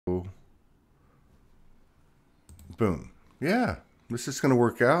Boom. Yeah, this is going to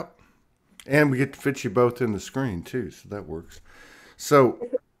work out. And we get to fit you both in the screen too, so that works. So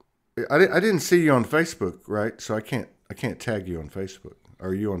I didn't see you on Facebook, right? So I can't tag you on Facebook.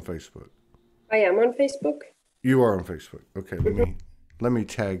 Are you on Facebook? I am on Facebook. You are on Facebook. Okay, let Hmm. me let me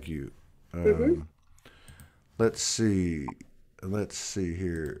tag you. Hmm. Um, let's see. Let's see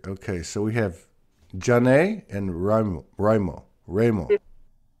here. Okay, so we have Janne and Raimo. Raimo,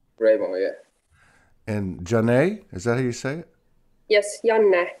 yeah. And Janne, is that how you say it? Yes,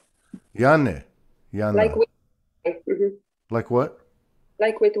 Janne. Janne. Like Jana. with mhm. Like what?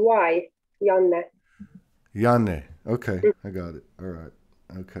 Like with Y, Janne. Janne. Okay, I got it. All right.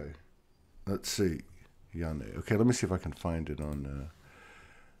 Okay. Let's see. Janne. Okay, let me see if I can find it on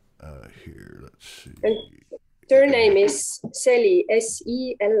here. Let's see. And surname is Seli,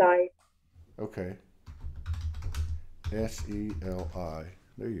 Seli. Okay. Seli.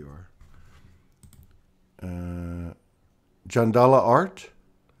 There you are. Jandala Art?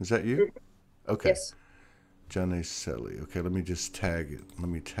 Is that you? Mhm. Okay. Yes. Janne Seli. Okay, let me just tag it. Let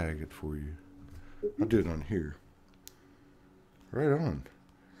me tag it for you. I'll Mhm. do it on here. Right on.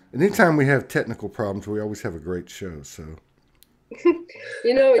 Anytime we have technical problems, we always have a great show. So,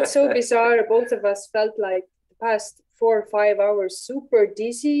 It's so bizarre. Both of us felt like the past 4 or 5 hours super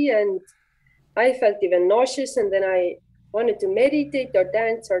dizzy, and I felt even nauseous. And then I wanted to meditate or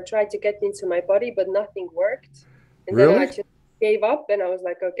dance or try to get into my body, but nothing worked. And then I really? just gave up, and I was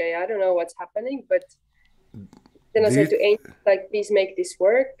like, okay, I don't know what's happening. But then I Do said you to Angel, like, please make this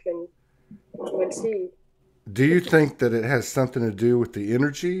work, and we'll see. do you think that it has something to do with the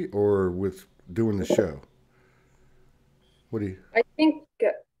energy or with doing the show? What do you? I think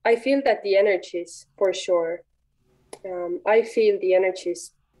I feel that the energies for sure. I feel the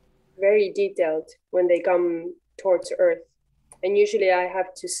energies very detailed when they come towards Earth. And usually I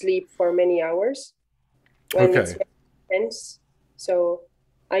have to sleep for many hours when it's Okay. very intense. So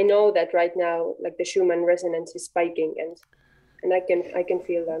I know that right now, like the Schumann resonance is spiking, and I can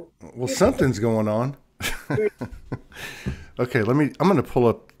feel them. Well, something's going on. Okay, let me. I'm going to pull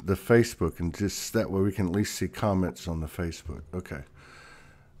up the Facebook and just that way we can at least see comments on the Facebook. Okay.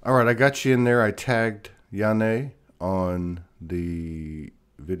 All right, I got you in there. I tagged Yane on the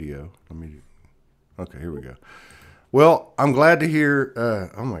video. Let me. Okay, here we go. Well, I'm glad to hear.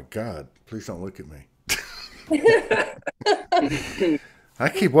 Oh my God! Please don't look at me. I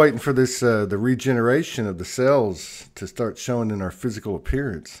keep waiting for this the regeneration of the cells to start showing in our physical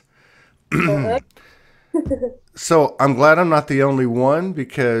appearance. Uh-huh. So I'm glad I'm not the only one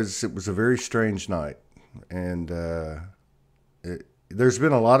because it was a very strange night, and there's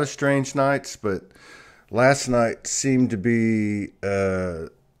been a lot of strange nights, but last night seemed to be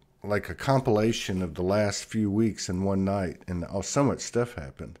like a compilation of the last few weeks in one night, and so much stuff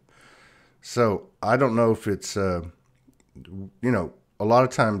happened. So I don't know if it's a lot of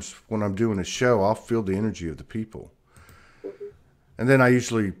times when I'm doing a show, I'll feel the energy of the people, and then I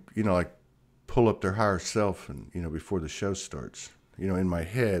usually like pull up their higher self and before the show starts, in my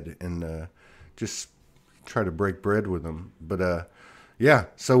head, and just try to break bread with them. But yeah,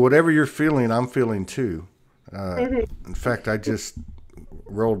 so whatever you're feeling, I'm feeling too. Mhm. In fact, I just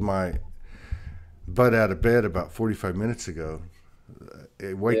rolled my butt out of bed about 45 minutes ago,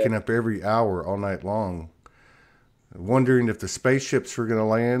 Yeah. waking up every hour all night long, wondering if the spaceships were going to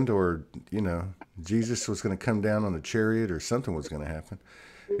land or, Jesus was going to come down on a chariot or something was going to happen.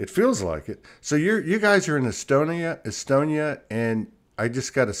 It feels like it. So you guys are in Estonia, and I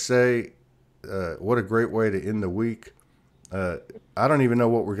just got to say, what a great way to end the week. Uh, I don't even know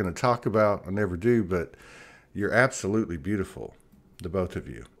what we're going to talk about. I never do, but you're absolutely beautiful, the both of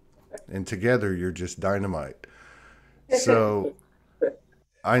you, and together you're just dynamite. So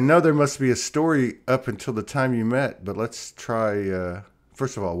I know there must be a story up until the time you met, but let's try.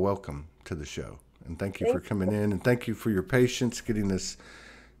 First of all, welcome to the show, and thank you for Thank coming in, and thank you for your patience getting this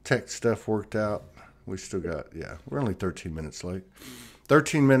tech stuff worked out. We still got, yeah, we're only 13 minutes late.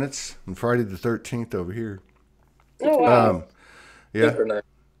 13 minutes on Friday the 13th over here. Oh wow. Um, yeah, Super nice.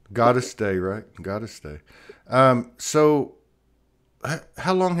 Goddess Day, right? Goddess Day. So,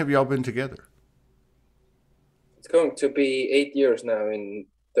 how long have y'all been together? It's going to be 8 years now in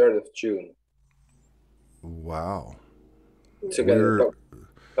 3rd of June. Wow. Together, We're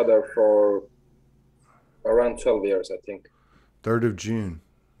together for around 12 years, I think. 3rd of June.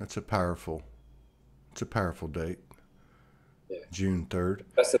 That's it's a powerful date. Yeah. June 3rd.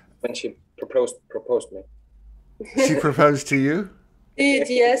 That's when she proposed me. She proposed to you? Did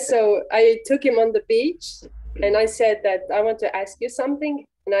yes. So I took him on the beach, and I said that I want to ask you something.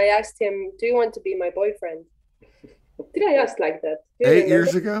 And I asked him, "Do you want to be my boyfriend?" Did I ask like that? Do you 8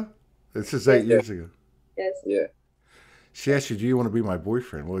 years remember? ago? This is Yes, 8 years ago. yes. Yeah. She asked you, "Do you want to be my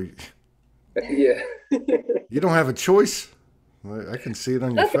boyfriend?" Well, Yeah. you don't have a choice. I can see it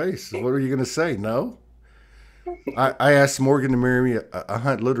on your face. What are you going to say? No. I asked Morgan to marry me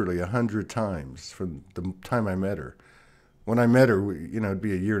literally 100 times from the time I met her. When I met her, it'd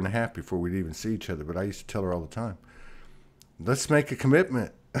be a year and a half before we'd even see each other. But I used to tell her all the time, "Let's make a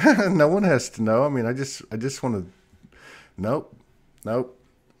commitment." No one has to know. I mean, I just want to. Nope, nope,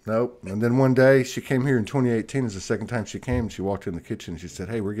 nope. And then one day she came here in 2018. Is the second time she came. She walked in the kitchen and she said,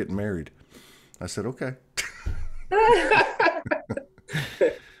 "Hey, we're getting married." I said, "Okay."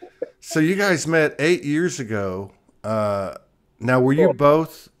 So you guys met 8 years ago. Now, were you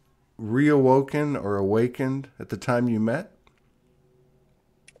both reawoken or awakened at the time you met?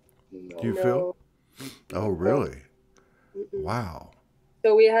 Do you No. feel? No. Oh, really? Wow.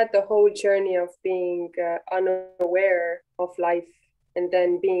 So we had the whole journey of being unaware of life and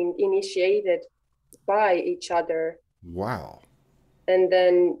then being initiated by each other Wow. and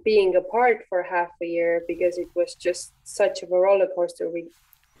then being apart for half a year because it was just such a roller coaster. We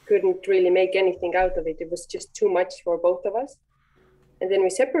couldn't really make anything out of it. It was just too much for both of us. And then we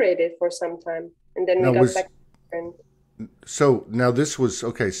separated for some time and then we Now got back. And so now this was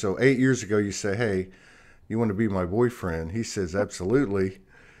okay. So 8 years ago, you say, "Hey, you want to be my boyfriend?" He says, "Absolutely."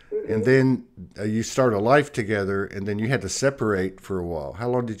 And then you start a life together, and then you had to separate for a while. How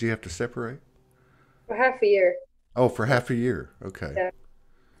long did you have to separate? for half a year. Oh, for half a year. Okay. Yeah.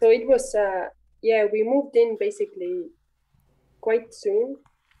 So it was, yeah, we moved in basically quite soon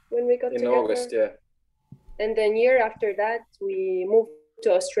when we got In together. August, yeah. And then year after that, we moved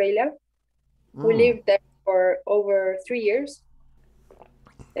to Australia. We lived there for over 3 years.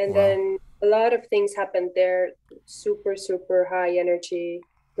 And Wow. then a lot of things happened there. Super, super high energy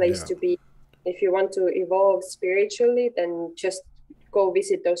place Yeah. to be. If you want to evolve spiritually, then just go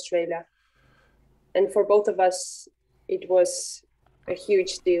visit Australia. And for both of us, it was a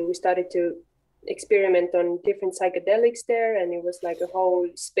huge deal. We started to experiment on different psychedelics there, and it was like a whole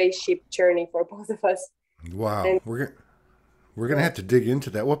spaceship journey for both of us. Wow. And We're gonna have to dig into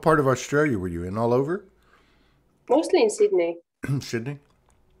that. What part of Australia were you in? All over? mostly in Sydney, Sydney?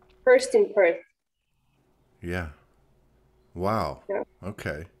 first in Perth. Yeah. Wow. Yeah.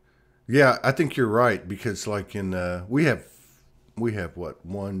 Okay. Yeah, I think you're right because like in we have what,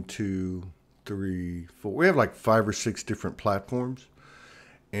 one, two, three, four. We have like 5 or 6 different platforms,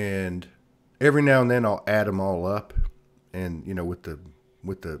 and every now and then I'll add them all up, and with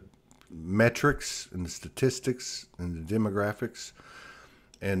the metrics and the statistics and the demographics,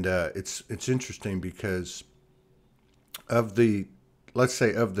 and it's interesting because of the let's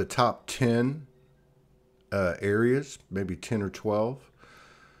say of the top 10 areas, maybe 10 or 12.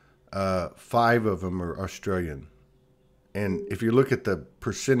 5 of them are Australian. And if you look at the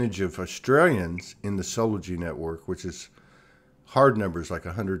percentage of Australians in the Soulogy network, which is hard numbers like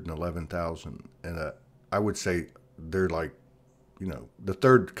 111,000, and I would say they're like, the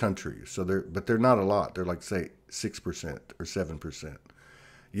third country. So they're not a lot. They're like say 6% or 7%.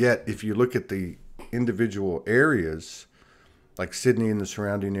 Yet if you look at the individual areas, like Sydney and the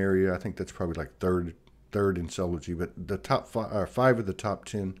surrounding area, I think that's probably like third in Soulogy. But the top 5 of the top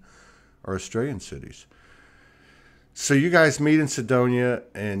 10 are Australian cities. So you guys meet in Sidonia,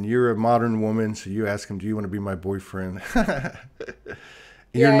 and you're a modern woman. So you ask him, "Do you want to be my boyfriend?"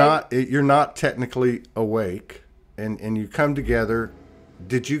 Yeah. You're not technically awake, and you come together.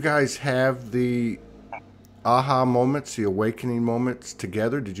 Did you guys have the aha moments, the awakening moments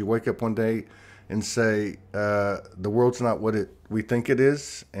together? Did you wake up one day and say, "The world's not what we think it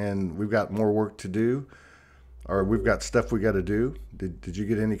is, and we've got more work to do"? Or we've got stuff we got to do. Did you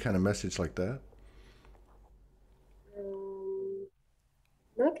get any kind of message like that?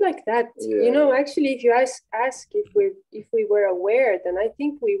 Not like that. Yeah. Actually, if you ask if we were aware, then I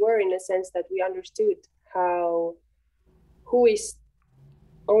think we were, in a sense that we understood who is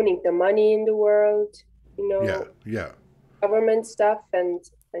owning the money in the world, Yeah. government stuff, and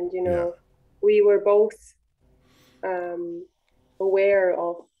Yeah. we were both aware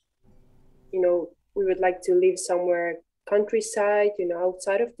of, we would like to live somewhere countryside,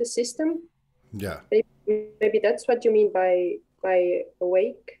 outside of the system. Yeah. Maybe that's what you mean by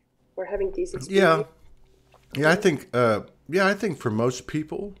awake or having these Yeah. experiences. Yeah. I think for most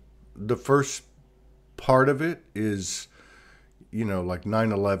people, the first part of it is, like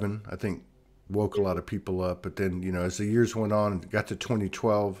 9/11, I think woke a lot of people up. But then, as the years went on, got to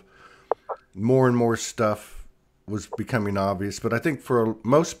 2012, more and more stuff was becoming obvious. But I think for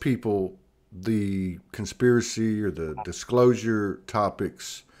most people, the conspiracy or the disclosure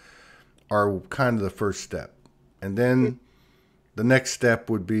topics are kind of the first step. And then the next step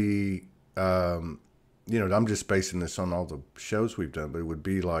would be, you know, I'm just basing this on all the shows we've done, but it would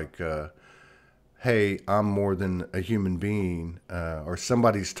be like, hey, I'm more than a human being, or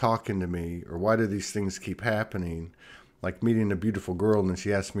somebody's talking to me, or why do these things keep happening? Like meeting a beautiful girl and then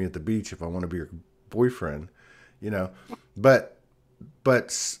she asked me at the beach if I want to be her boyfriend, you know. But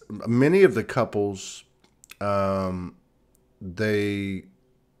many of the couples, they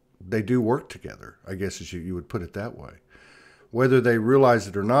do work together, I guess, as you would put it that way. Whether they realize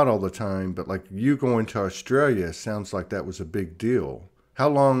it or not all the time, but like you going to Australia sounds like that was a big deal. How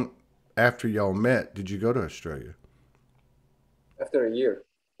long after y'all met did you go to Australia? After a year.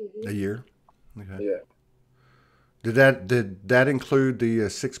 A year? Okay. Yeah. Did that include the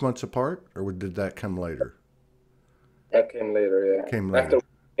 6 months apart, or did that come later? That came later, yeah. Came later. After we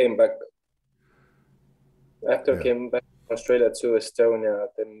came back. After Yeah. came back from Australia to Estonia,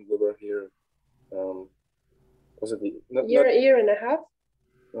 then we were here. Was it year and a half?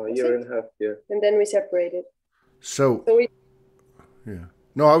 No, a year and a half, yeah. And then we separated. So yeah.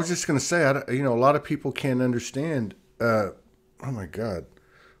 No, I was just going to say, you know, a lot of people can't understand. Oh my God,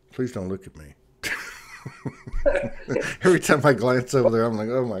 please don't look at me. Every time I glance over there, I'm like,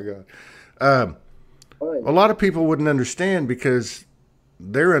 oh my God. A lot of people wouldn't understand because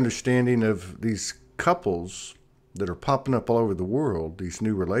their understanding of these couples that are popping up all over the world, these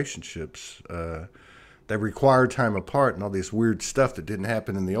new relationships, that require time apart and all this weird stuff that didn't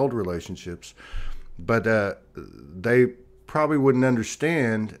happen in the old relationships. But they probably wouldn't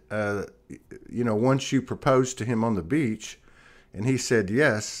understand, you know, once you proposed to him on the beach and he said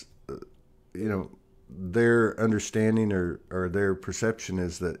yes, you know, their understanding or their perception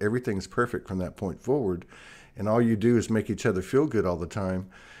is that everything's perfect from that point forward. And all you do is make each other feel good all the time.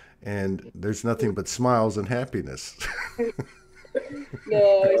 And there's nothing but smiles and happiness.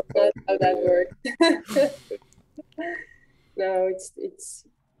 No, it's not how that works. No, it's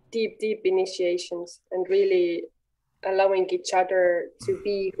deep initiations and really allowing each other to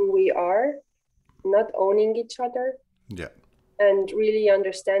be who we are, not owning each other. Yeah. And really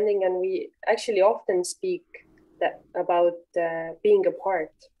understanding, and we actually often speak about being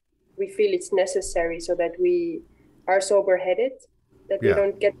apart. We feel it's necessary so that we are sober-headed, that we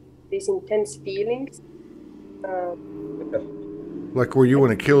don't get these intense feelings. Like where you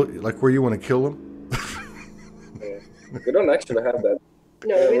want to kill them? Yeah. We don't actually have that.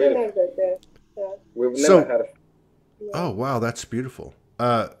 No, we don't have that there. Yeah. We've never had it. Oh, wow, that's beautiful.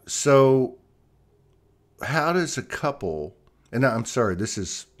 So how does a couple, and I'm sorry, this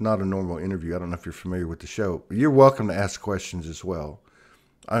is not a normal interview. I don't know if you're familiar with the show. You're welcome to ask questions as well.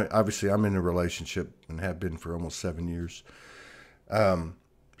 Obviously, I'm in a relationship and have been for almost 7 years.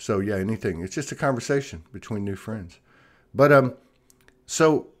 So yeah, anything. It's just a conversation between new friends. But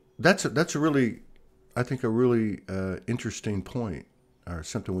so that's a really, I think, a really interesting point, or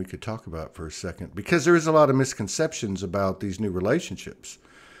something we could talk about for a second, because there is a lot of misconceptions about these new relationships.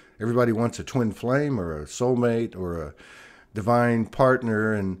 Everybody wants a twin flame or a soulmate or a divine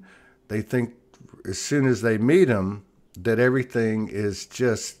partner, and they think as soon as they meet them that everything is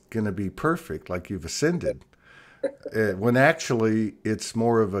just going to be perfect, like you've ascended. When actually it's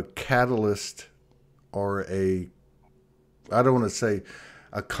more of a catalyst or I don't want to say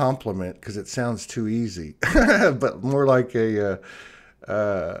a compliment because it sounds too easy, but more like a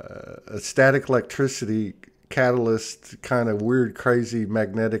static electricity catalyst, kind of weird, crazy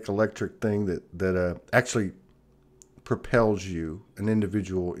magnetic electric thing that actually propels an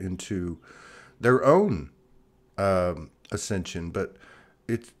individual into their own ascension. But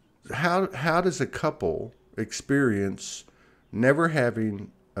it's how does a couple experience never having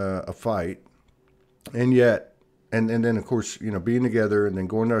a fight, and yet and then of course, you know, being together and then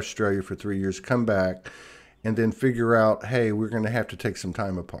going to Australia for 3 years, come back, and then figure out, hey, we're going to have to take some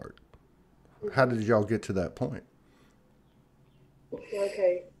time apart. How did y'all get to that point?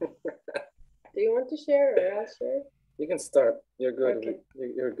 Okay. Do you want to share or I'll share? You can start. You're good. Okay.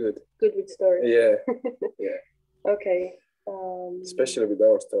 You're good. Good with stories. Yeah. Yeah. Okay. Especially with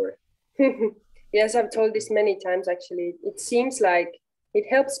our story. Yes, I've told this many times actually. It seems like it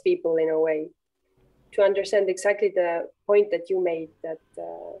helps people in a way to understand exactly the point that you made, that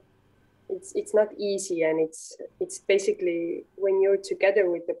it's not easy, and it's basically when you're together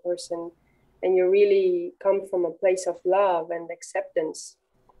with the person and you really come from a place of love and acceptance,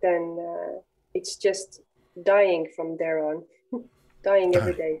 then it's just dying from there on, dying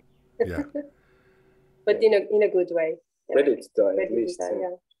every day. Yeah. But in a good way. Ready to die, at least.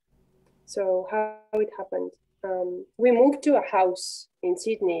 Yeah. So how it happened. We moved to a house in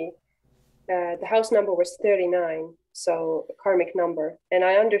Sydney. The house number was 39. so a karmic number. And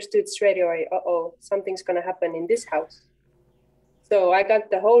I understood straight away, uh-oh, something's going to happen in this house. So I got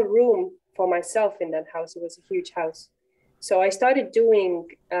the whole room for myself in that house. It was a huge house. So I started doing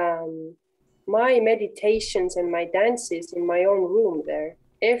my meditations and my dances in my own room there.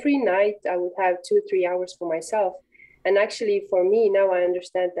 Every night I would have 2-3 hours for myself. And actually for me, now I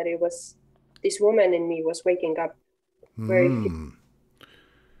understand that it was this woman in me was waking up very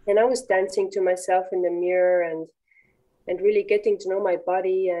and I was dancing to myself in the mirror and really getting to know my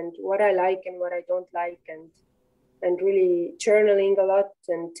body and what I like and what I don't like, and really journaling a lot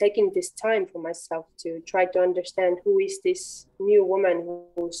and taking this time for myself to try to understand who is this new woman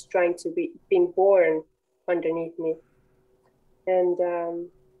who's trying to be being born underneath me. And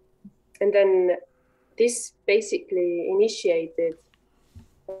then this basically initiated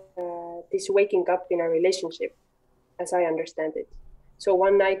this waking up in a relationship, as I understand it. So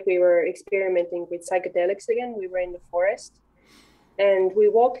one night we were experimenting with psychedelics again. We were in the forest and we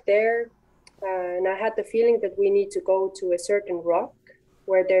walked there, and I had the feeling that we need to go to a certain rock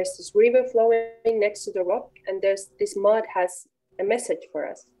where there's this river flowing next to the rock, and there's this mud has a message for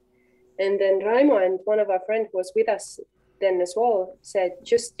us. And then Raimo and one of our friends who was with us then as well said,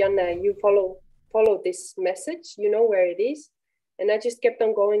 just Janne, you follow this message, you know where it is. And I just kept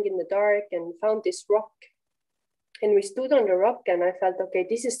on going in the dark and found this rock. And we stood on the rock and I felt, okay,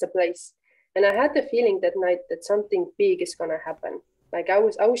 this is the place. And I had the feeling that night that something big is gonna happen. Like I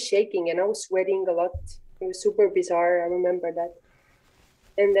was shaking and I was sweating a lot. It was super bizarre, I remember that.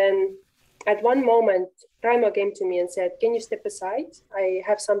 And then at one moment, Raimo came to me and said, can you step aside? I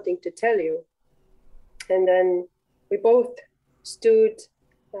have something to tell you. And then we both stood,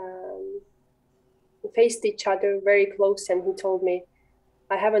 faced each other very close, and he told me,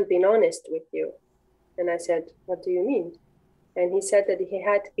 I haven't been honest with you. And I said, what do you mean? And he said that he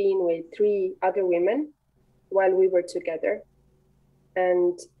had been with 3 other women while we were together.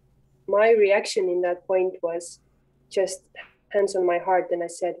 And my reaction in that point was just hands on my heart. And I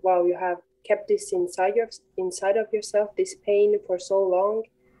said, wow, you have kept this inside of yourself, this pain for so long.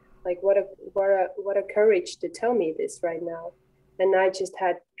 Like what a courage to tell me this right now. And I just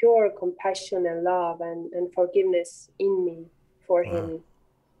had pure compassion and love and forgiveness in me for him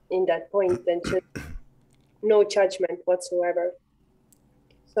in that point, and just no judgment whatsoever.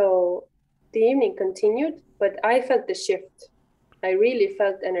 So the evening continued, but I felt the shift. I really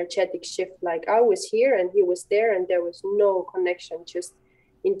felt energetic shift, like I was here and he was there and there was no connection, just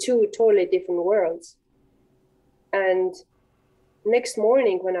in 2 totally different worlds. And next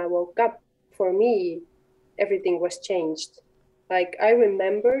morning when I woke up, for me, everything was changed. Like I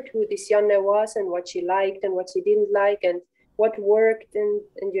remembered who this Janne was and what she liked and what she didn't like and what worked and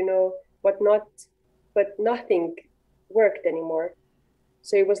you know, what not, but nothing worked anymore.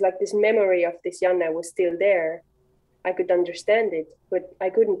 So it was like this memory of this Janne was still there. I could understand it, but I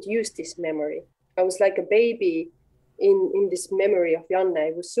couldn't use this memory. I was like a baby in this memory of Janne.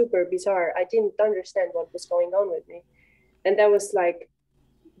 It was super bizarre. I didn't understand what was going on with me. And that was like,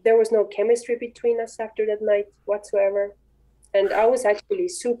 there was no chemistry between us after that night whatsoever. And I was actually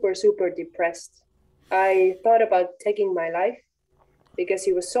super, super depressed. I thought about taking my life because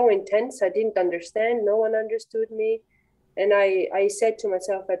it was so intense. I didn't understand. No one understood me. And I said to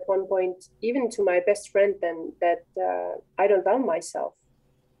myself at one point, even to my best friend then, that I don't love myself.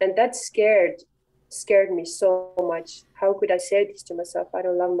 And that scared me so much. How could I say this to myself? I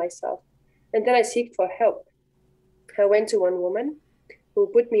don't love myself. And then I seeked for help. I went to one woman who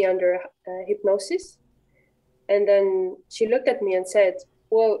put me under hypnosis. And then she looked at me and said,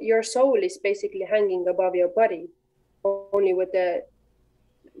 well, your soul is basically hanging above your body, only with a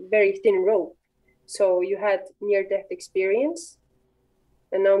very thin rope. So you had near-death experience,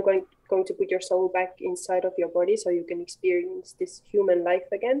 and now I'm going to put your soul back inside of your body so you can experience this human life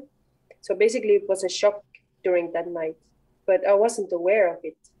again. So basically it was a shock during that night, but I wasn't aware of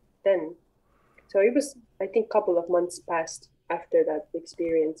it then. So it was, I think, a couple of months passed after that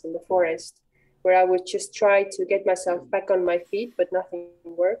experience in the forest, where I would just try to get myself back on my feet, but nothing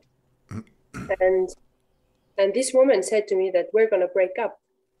worked. And this woman said to me that we're going to break up.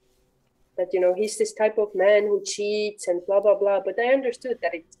 That, you know, he's this type of man who cheats and blah, blah, blah. But I understood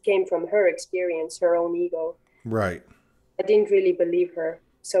that it came from her experience, her own ego. Right. I didn't really believe her.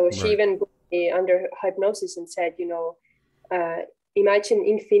 So she even put me under hypnosis and said, you know, imagine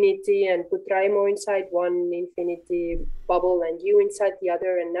infinity and put Raimo inside one infinity bubble and you inside the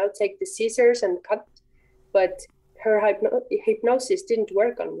other, and now take the scissors and cut. But her hypnosis didn't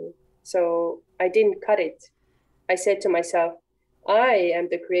work on me. So I didn't cut it. I said to myself, I am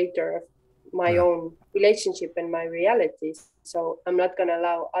the creator of my own relationship and my reality. So I'm not going to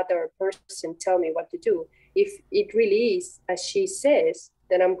allow other person tell me what to do. if it really is as she says,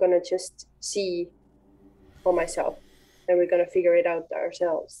 then I'm gonna just see for myself, and we're gonna figure it out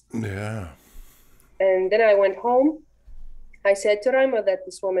ourselves. Yeah. And then I went home. I said to Raimo that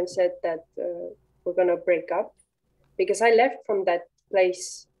this woman said that we're gonna break up, because I left from that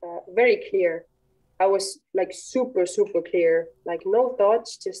place very clear. I was like super, super clear, like no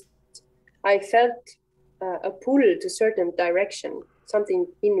thoughts, just I felt a pull to certain direction. Something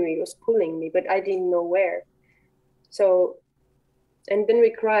in me was pulling me, but I didn't know where. So, and then we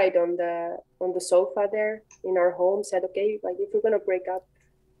cried on the sofa there in our home, said, okay, like if we're gonna break up,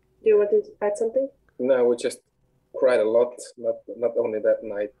 do you want to add something? No, we just cried a lot, not only that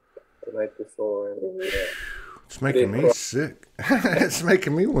night, the night before. And, it's making me sick. It's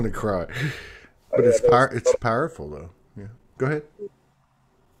making me want to cry. But it's powerful though. Yeah. Go ahead.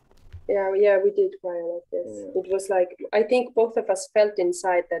 Yeah, we did cry like this. Yeah. It was like, I think both of us felt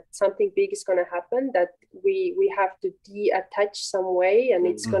inside that something big is gonna happen, that we have to detach some way, and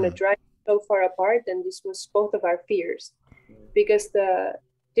it's gonna drive so far apart. And this was both of our fears, because the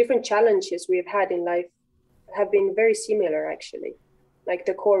different challenges we've had in life have been very similar, actually. Like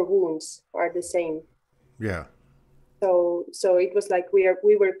the core wounds are the same. Yeah. So it was like we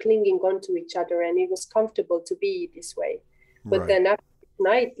were clinging onto each other, and it was comfortable to be this way. But then after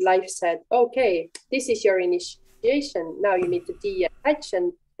night, life said, okay, this is your initiation. Now you need to detach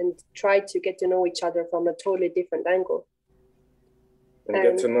and try to get to know each other from a totally different angle. And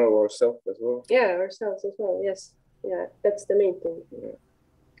get to know ourselves as well. Yeah, ourselves as well. Yes. Yeah, that's the main thing. Yeah.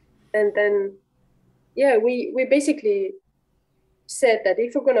 And then, yeah, we basically said that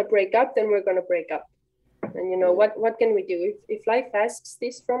if we're going to break up, then we're going to break up. And, you know, what can we do? If life asks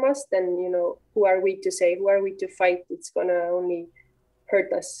this from us, then, you know, who are we to say? Who are we to fight? It's going to only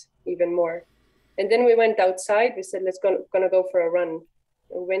hurt us even more. And then we went outside. We said, let's gonna go for a run.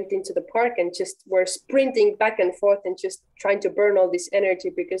 We went into the park and just were sprinting back and forth and just trying to burn all this energy,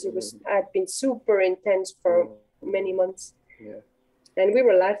 because it had been super intense for many months. Yeah. And we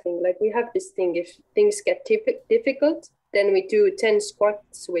were laughing. Like, we have this thing, if things get difficult, then we do 10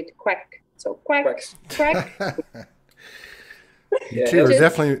 squats with quack. So quack, quack. You two are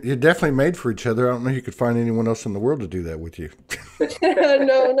you're definitely made for each other. I don't know if you could find anyone else in the world to do that with you.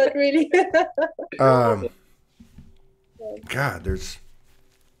 No, not really. God, there's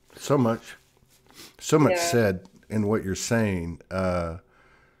so much said in what you're saying.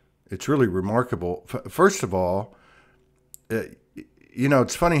 It's really remarkable. First of all, you know,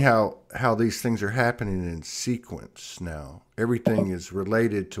 it's funny how these things are happening in sequence now. Everything is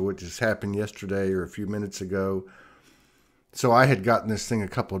related to what just happened yesterday or a few minutes ago. So I had gotten this thing a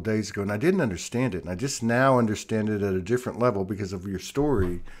couple of days ago, and I didn't understand it. And I just now understand it at a different level because of your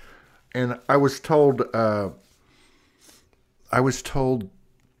story. And I was told the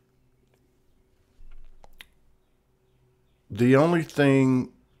only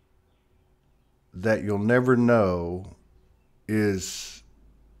thing that you'll never know is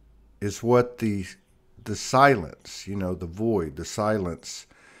what the silence, you know, the void, the silence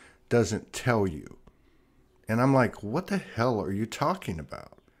doesn't tell you. And I'm like, what the hell are you talking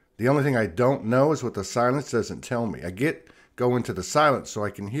about? The only thing I don't know is what the silence doesn't tell me. I go into the silence so I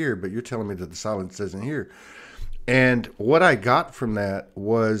can hear, but you're telling me that the silence doesn't hear. And what I got from that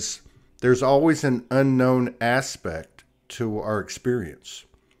was there's always an unknown aspect to our experience.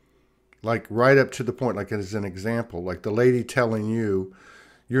 Like right up to the point, like as an example, like the lady telling you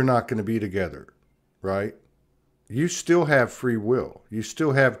you're not going to be together, right? You still have free will. You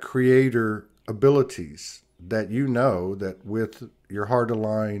still have creator abilities that you know that with your heart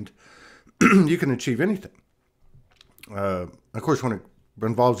aligned, you can achieve anything. Of course, when it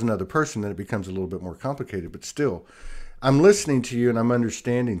involves another person, then it becomes a little bit more complicated. But still, I'm listening to you and I'm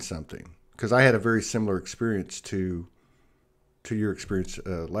understanding something, because I had a very similar experience to your experience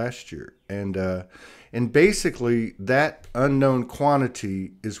last year. And basically, that unknown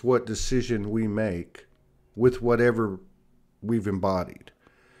quantity is what decision we make with whatever we've embodied.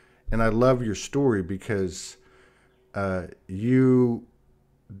 And I love your story because you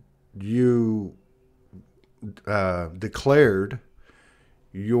declared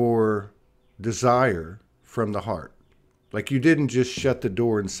your desire from the heart. Like, you didn't just shut the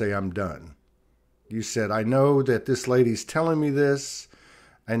door and say, I'm done. You said, I know that this lady's telling me this.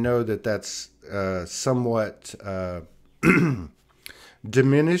 I know that that's somewhat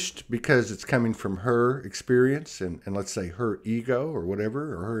diminished because it's coming from her experience and let's say her ego or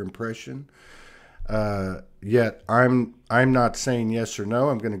whatever, or her impression. Yet I'm not saying yes or no.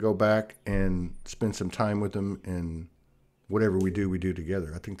 I'm going to go back and spend some time with them, and whatever we do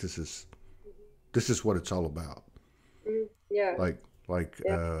together. I think this is what it's all about. Yeah. Like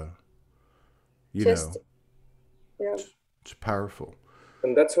yeah. you Just know. Yeah. It's powerful.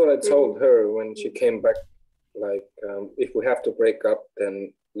 And that's what I told her when she came back. Like, if we have to break up,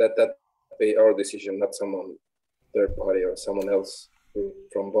 then let that be our decision, not someone third party or someone else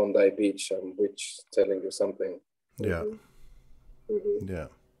from Bondi Beach, which telling you something. Yeah. Yeah.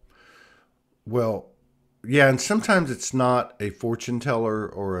 Well, yeah, and sometimes it's not a fortune teller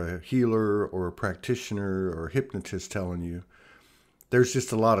or a healer or a practitioner or a hypnotist telling you. There's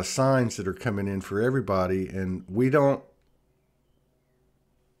just a lot of signs that are coming in for everybody, and we don't,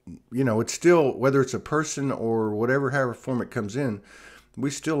 it's still, whether it's a person or whatever, however form it comes in, we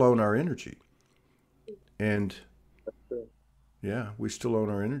still own our energy. And yeah, we still own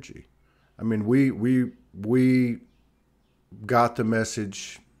our energy. I mean, we got the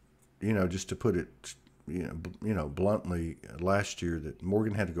message, just to put it, bluntly, last year that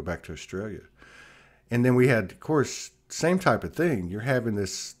Morgan had to go back to Australia. And then we had, of course, same type of thing. You're having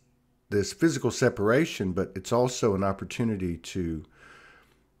this physical separation, but it's also an opportunity to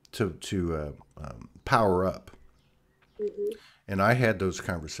power up. And I had those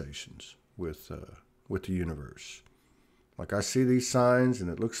conversations with the universe. Like, I see these signs and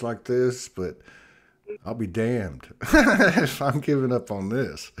it looks like this, but I'll be damned if I'm giving up on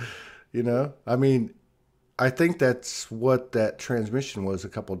this. I mean, I think that's what that transmission was a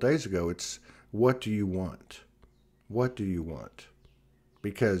couple of days ago. It's, what do you want? What do you want?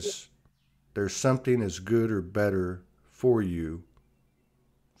 Because there's something as good or better for you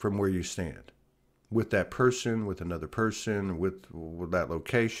from where you stand. With that person, with another person, with that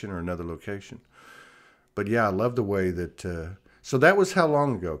location or another location. But yeah, I love the way that... so that was how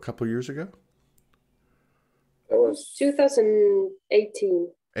long ago? A couple of years ago? That was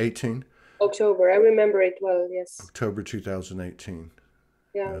 2018. 18? October. I remember it well, yes. October 2018.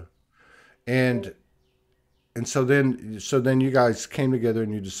 Yeah. And so then you guys came together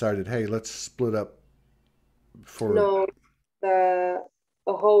and you decided, hey, let's split up for... No,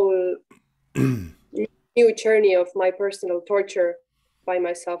 a whole new journey of my personal torture by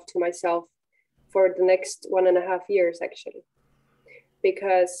myself to myself for the next 1.5 years, actually.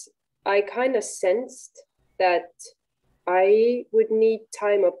 Because I kind of sensed that I would need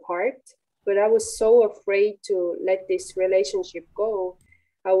time apart, but I was so afraid to let this relationship go.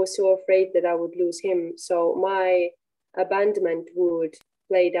 I was so afraid that I would lose him. So my abandonment would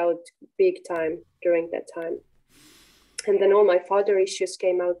played out big time during that time. And then all my father issues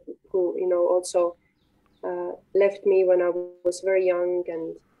came out, who, also left me when I was very young.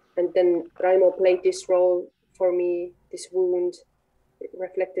 And then Raimo played this role for me, this wound, it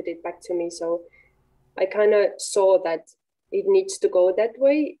reflected it back to me. So I kind of saw that it needs to go that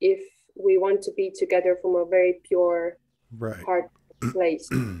way if we want to be together from a very pure heart place.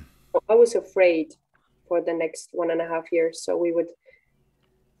 So I was afraid for the next 1.5 years. So we would,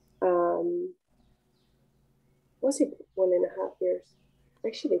 was it 1.5 years?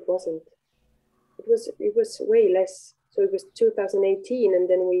 Actually, it wasn't. It was way less. So it was 2018, and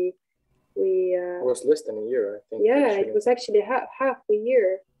then we it was less than a year, I think. Yeah, actually. It was actually half a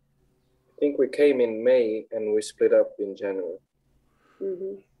year. I think we came in May and we split up in January.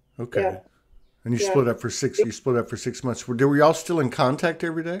 Okay. Yeah. And you split up for 6 months. Were y'all still in contact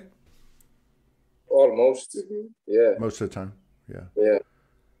every day? Almost. Yeah. Most of the time. Yeah. Yeah.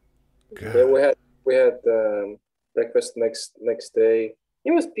 God. Yeah, we had breakfast next day.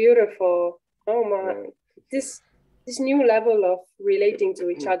 It was beautiful. Oh my! This new level of relating to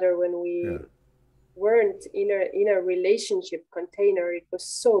each other when we weren't in a relationship container. It was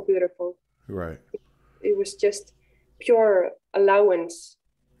so beautiful. Right. It was just pure allowance.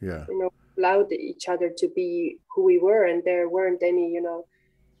 Yeah. Allowed each other to be who we were, and there weren't any,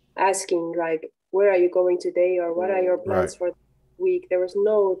 asking like, where are you going today, or what are your plans for the week. There was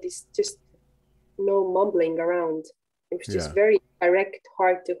just no mumbling around. It was just very direct,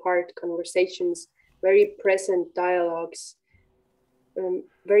 heart-to-heart conversations, very present dialogues,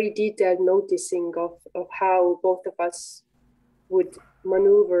 very detailed noticing of how both of us would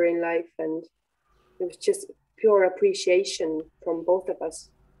maneuver in life, and it was just pure appreciation from both of us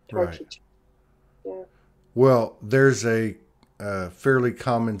towards each other. Yeah. Well, there's a fairly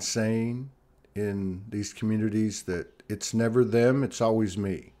common saying in these communities that it's never them, it's always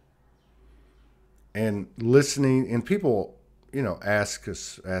me. And listening, and people, ask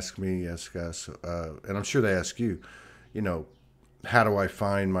us, and I'm sure they ask you, how do I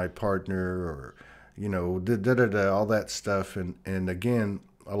find my partner, or, all that stuff. And again,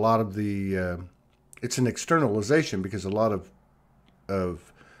 a lot of the, it's an externalization, because a lot of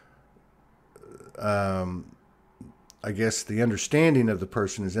I guess the understanding of the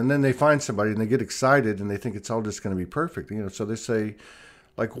person is, and then they find somebody and they get excited and they think it's all just going to be perfect. So they say,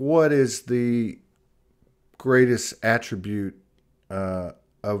 like, what is the greatest attribute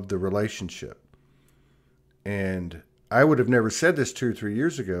of the relationship. And I would have never said this 2 or 3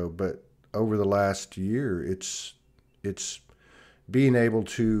 years ago, but over the last year, it's being able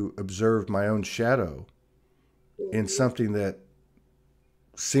to observe my own shadow in something that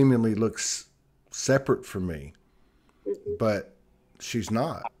seemingly looks separate from me, but she's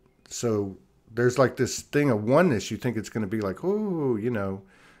not. So there's like this thing of oneness. You think it's going to be like, oh, you know,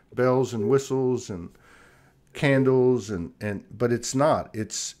 bells and whistles and candles but it's not.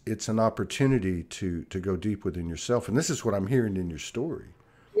 It's an opportunity to go deep within yourself. And this is what I'm hearing in your story.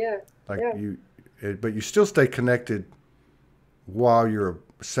 Yeah. Like but you still stay connected while you're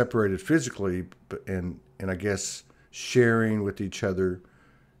separated physically, and I guess sharing with each other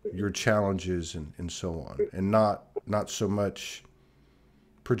your challenges and so on, and not so much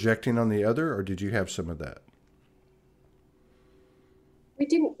projecting on the other. Or did you have some of that?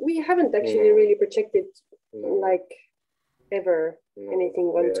 We haven't actually really projected like ever anything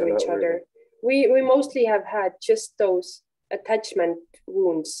onto each other. We mostly have had just those attachment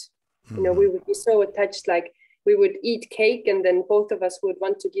wounds. You know, we would be so attached, like we would eat cake and then both of us would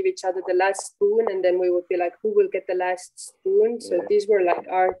want to give each other the last spoon, and then we would be like, who will get the last spoon? So these were like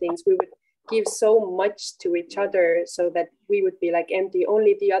our things. We would give so much to each other so that we would be like empty,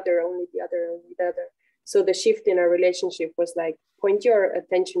 only the other, only the other, only the other. So the shift in our relationship was like, point your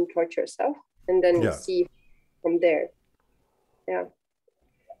attention towards yourself and then see from there. Yeah.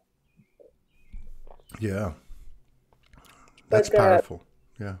 Yeah. That's powerful.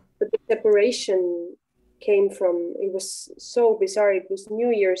 Yeah. But the separation came from, it was so bizarre. It was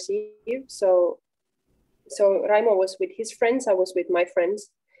New Year's Eve. So Raimo was with his friends. I was with my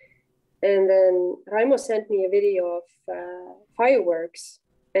friends. And then Raimo sent me a video of fireworks.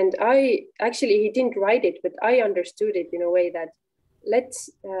 And he didn't write it, but I understood it in a way that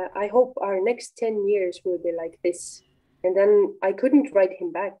I hope our next 10 years will be like this. And then I couldn't write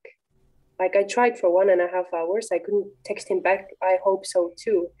him back. Like I tried for 1.5 hours. I couldn't text him back. I hope so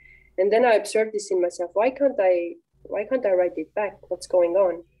too. And then I observed this in myself. Why can't I write it back? What's going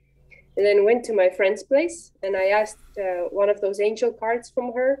on? And then went to my friend's place and I asked one of those angel cards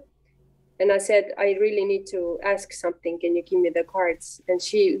from her. And I said, I really need to ask something. Can you give me the cards? And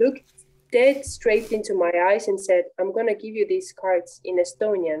she looked dead straight into my eyes and said, I'm going to give you these cards in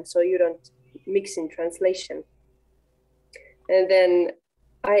Estonian so you don't mix in translation. And then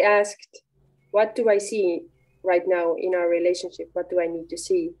I asked, what do I see right now in our relationship? What do I need to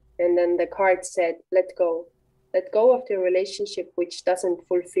see? And then the card said, let go. Let go of the relationship which doesn't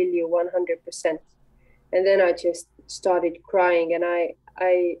fulfill you 100%. And then I just started crying, and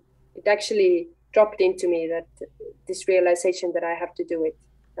it actually dropped into me that this realization that I have to do it.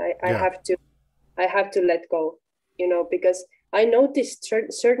 I have to let go, you know, because I noticed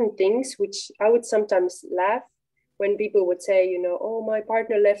certain things which I would sometimes laugh when people would say, you know, oh, my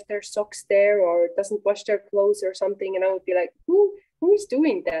partner left their socks there or doesn't wash their clothes or something. And I would be like, who is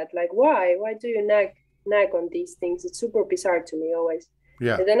doing that? Like, why do you nag on these things? It's super bizarre to me always.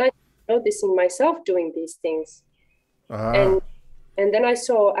 Yeah. And then I noticing myself doing these things. And then I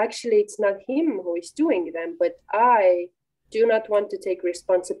saw actually it's not him who is doing them, but I do not want to take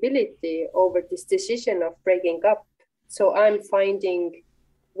responsibility over this decision of breaking up. So I'm finding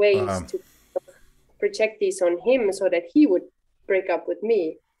ways to project this on him so that he would break up with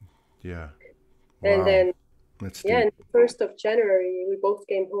me. Yeah. Wow. And then, That's and the 1st of January, we both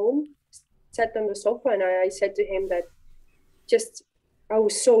came home, sat on the sofa, and I said to him that I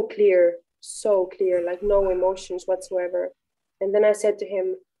was so clear, like no emotions whatsoever. And then I said to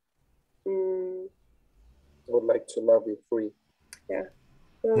him, I would like to love you free. Yeah.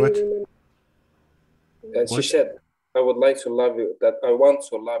 What? And she said, I would like to love you, that I want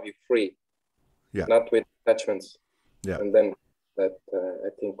to love you free. Yeah. Not with attachments. Yeah. And then that I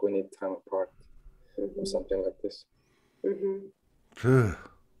think we need time apart or something like this.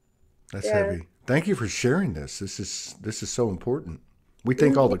 That's heavy. Thank you for sharing this. This is so important. We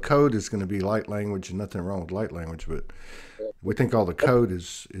think all the code is going to be light language, and nothing wrong with light language, but we think all the code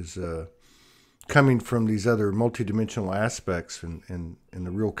is coming from these other multidimensional aspects, and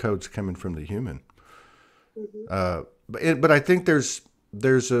the real code's coming from the human. But I think there's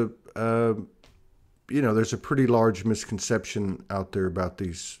a there's a pretty large misconception out there about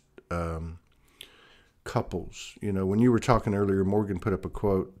these couples. You know, when you were talking earlier, Morgan put up a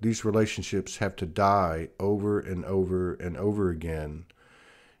quote: these relationships have to die over and over and over again.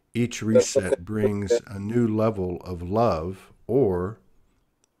 Each reset brings a new level of love, or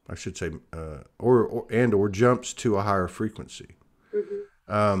I should say, or jumps to a higher frequency.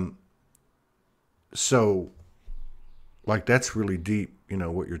 So like, that's really deep, you know,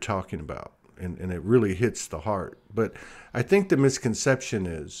 what you're talking about. and it really hits the heart. But I think the misconception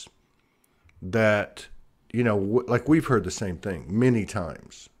is that, you know, like we've heard the same thing many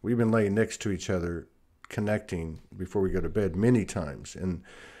times. We've been laying next to each other, connecting before we go to bed many times, and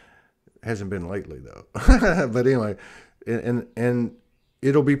it hasn't been lately though. But anyway, and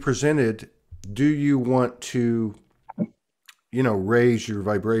it'll be presented. Do you want to, you know, raise your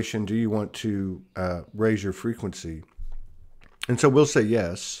vibration? Do you want to raise your frequency? And so we'll say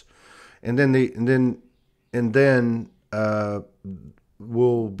yes, and then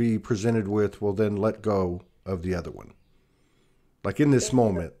we'll be presented with, well, then let go of the other one. Like in this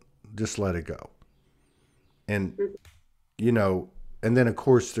moment, just let it go. And, you know, and then of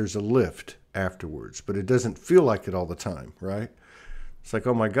course there's a lift afterwards, but it doesn't feel like it all the time, right? It's like,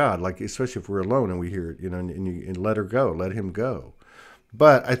 oh my God, like, especially if we're alone and we hear it, you know, and let her go, let him go.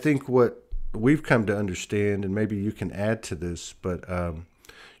 But I think what we've come to understand, and maybe you can add to this, but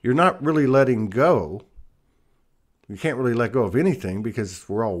you're not really letting go. You can't really let go of anything because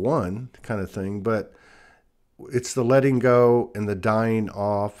we're all one kind of thing, but it's the letting go and the dying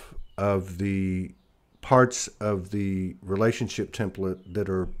off of the parts of the relationship template that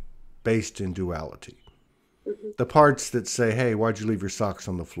are based in duality. Mm-hmm. The parts that say, hey, why'd you leave your socks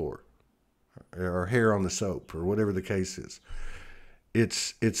on the floor? Or hair on the soap, or whatever the case is.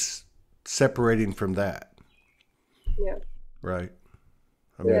 It's separating from that. Yeah. Right?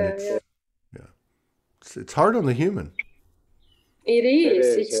 I mean, it's hard on the human. It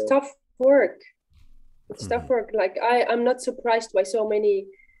is. It's tough work. It's tough work. Like I'm not surprised by so many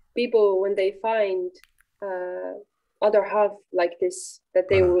people when they find other half like this, that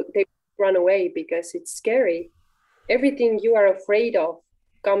they run away because it's scary. Everything you are afraid of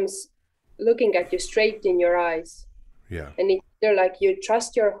comes looking at you straight in your eyes. Yeah. And they're like, you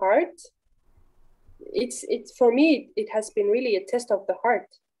trust your heart. It's for me, it has been really a test of the heart.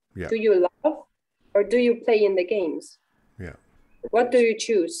 Yeah. Do you love or do you play in the games? Yeah. What do you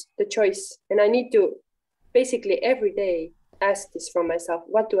choose? The choice. And I need to basically every day ask this from myself.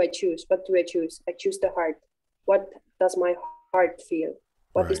 What do I choose? What do I choose? I choose the heart. What does my heart feel?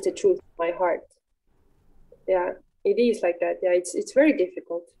 What is the truth of my heart? Yeah, it is like that. Yeah, it's very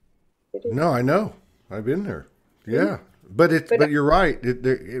difficult. No, I know. I've been there. Yeah. But you're right.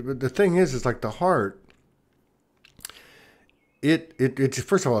 The thing is like the heart, it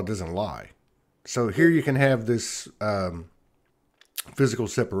first of all, it doesn't lie. So here you can have this physical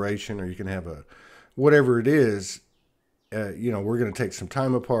separation, or you can have a, whatever it is, you know, we're going to take some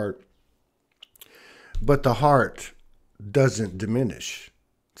time apart, but the heart doesn't diminish.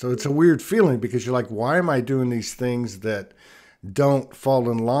 So it's a weird feeling because you're like, why am I doing these things that don't fall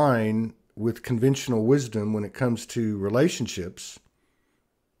in line with conventional wisdom when it comes to relationships,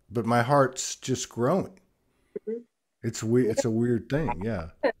 but my heart's just growing. Mm-hmm. It's a weird thing. Yeah.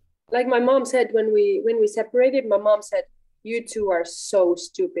 Like my mom said, when we separated, my mom said, you two are so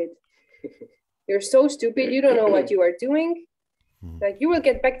stupid. You're so stupid. You don't know what you are doing. Like, you will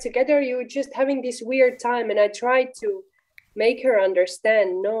get back together. You're just having this weird time. And I tried to make her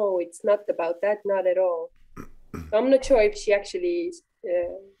understand, no, it's not about that. Not at all. I'm not sure if she actually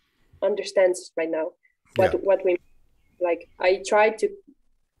understands right now what we like. I tried to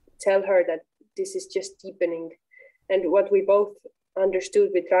tell her that this is just deepening. And what we both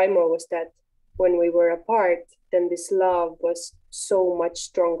understood with Raimo was that when we were apart, then this love was so much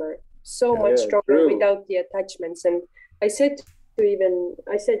stronger, much stronger without the attachments. And I said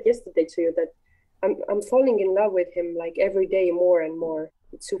yesterday to you that I'm falling in love with him like every day more and more.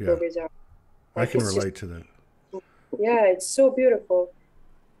 It's super bizarre. Like, I can relate to that. Yeah, it's so beautiful.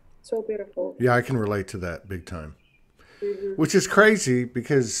 So beautiful. Yeah, I can relate to that big time. Mm-hmm. Which is crazy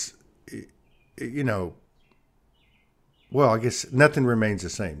because, you know, well, I guess nothing remains the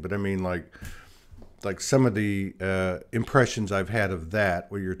same. But I mean, like some of the impressions I've had of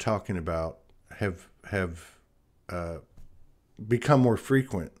that, what you're talking about, have become more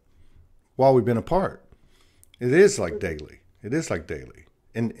frequent while we've been apart. It is like daily. It is like daily.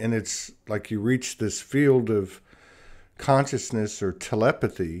 And it's like you reach this field of consciousness or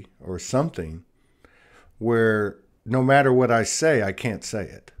telepathy or something where no matter what I say, I can't say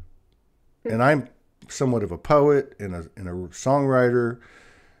it. And I'm somewhat of a poet and a songwriter,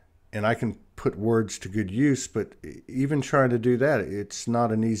 and I can put words to good use, but even trying to do that, it's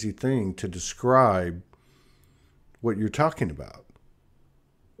not an easy thing to describe what you're talking about,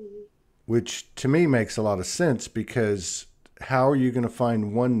 which to me makes a lot of sense, because how are you going to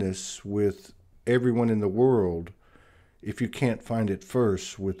find oneness with everyone in the world if you can't find it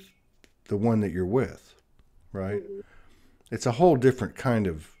first with the one that you're with, right? Mm-hmm. It's a whole different kind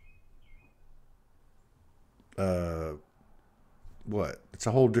of what? It's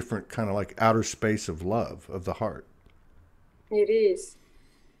a whole different kind of like outer space of love of the heart. It is.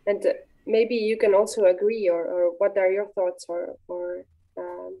 And maybe you can also agree, or what are your thoughts or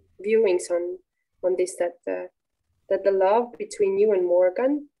viewings on this, that the love between you and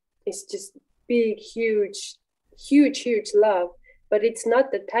Morgan is just big, huge, huge, huge love, but it's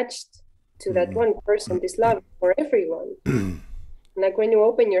not attached to that one person. This love is for everyone. Like when you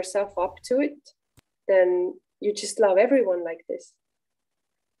open yourself up to it, then you just love everyone like this.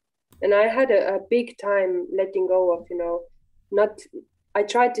 And I had a big time letting go of, I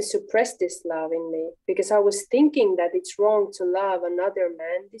tried to suppress this love in me because I was thinking that it's wrong to love another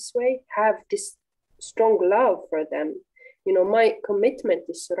man this way, have this strong love for them. My commitment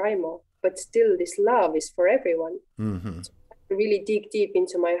is Raimo, but still this love is for everyone. Mm-hmm. So I really dig deep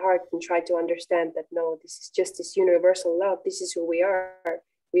into my heart and try to understand that, no, this is just this universal love. This is who we are.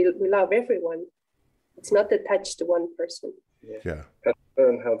 We love everyone. It's not attached to one person. Yeah.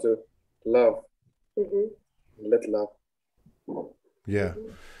 Learn how to love. Mm-hmm. Let love. Yeah.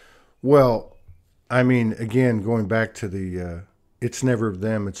 Well, I mean, again, going back to the, it's never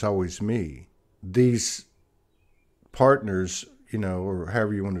them, it's always me. These partners, or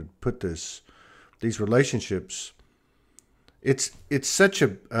however you want to put this, these relationships, it's such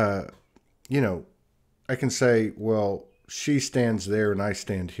a, I can say, well, she stands there and I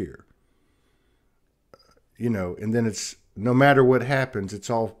stand here, and then it's, no matter what happens, it's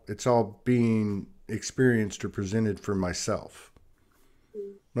all being experienced or presented for myself.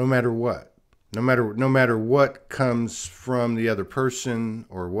 No matter what, no matter what comes from the other person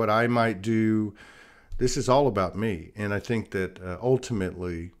or what I might do, this is all about me. And I think that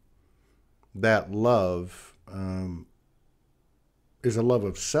ultimately that love is a love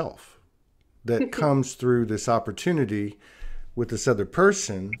of self that comes through this opportunity with this other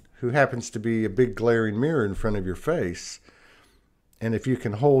person who happens to be a big glaring mirror in front of your face. And if you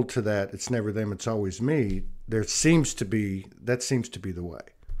can hold to that, it's never them, it's always me, that seems to be the way.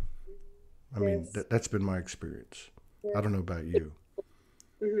 I mean, that's been my experience. Yeah. I don't know about you.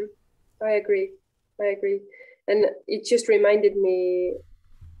 Mm-hmm. I agree. And it just reminded me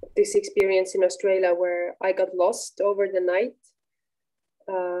of this experience in Australia where I got lost over the night.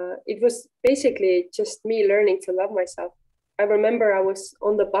 It was basically just me learning to love myself. I remember I was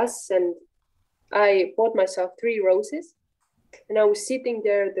on the bus and I bought myself 3 roses. And I was sitting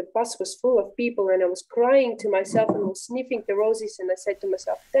there, the bus was full of people, and I was crying to myself and was sniffing the roses. And I said to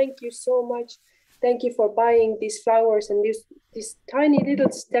myself, thank you so much. Thank you for buying these flowers and these tiny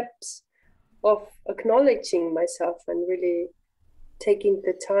little steps of acknowledging myself and really taking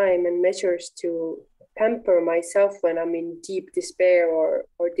the time and measures to pamper myself when I'm in deep despair or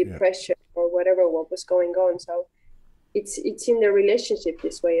depression or whatever what was going on. So it's in the relationship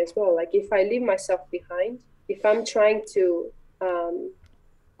this way as well. Like if I leave myself behind, if I'm trying to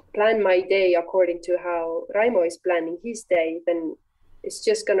plan my day according to how Raimo is planning his day, then it's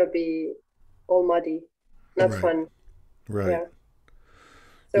just going to be all muddy, not fun. Right.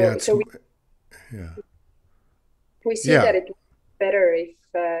 Yeah. So we see that it's better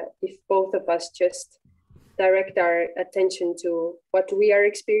if both of us just direct our attention to what we are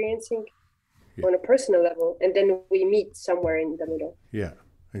experiencing on a personal level, and then we meet somewhere in the middle. Yeah,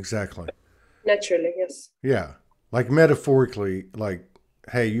 exactly. Naturally, yes. Yeah. Like metaphorically, like,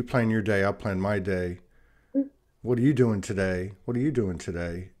 hey, you plan your day, I'll plan my day. Mm-hmm. What are you doing today? What are you doing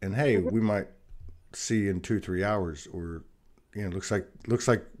today? And hey, we might see in 2-3 hours, or looks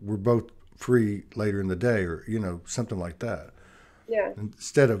like we're both free later in the day, or something like that. Yeah.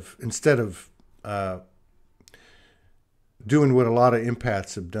 Instead of doing what a lot of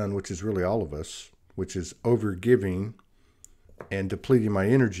empaths have done, which is really all of us, which is over giving and depleting my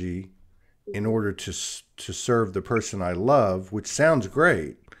energy in order to serve the person I love, which sounds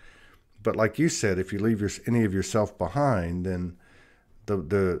great, but like you said, if you leave any of yourself behind, then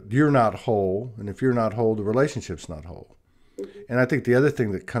the you're not whole, and if you're not whole, the relationship's not whole. And I think the other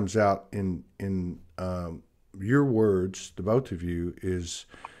thing that comes out in your words, the both of you, is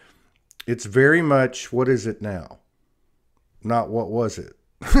it's very much what is it now, not what was it.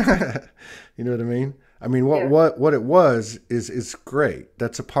 You know what I mean? I mean, what it was is great.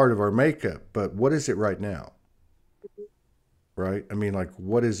 That's a part of our makeup. But what is it right now? Right? I mean, like,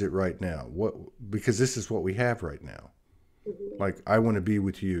 what is it right now? Because this is what we have right now. Like, I want to be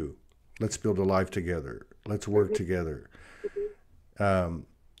with you. Let's build a life together. Let's work together. And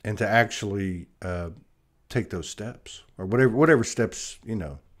to actually take those steps, or whatever steps,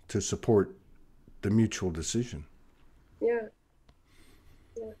 to support the mutual decision. Yeah.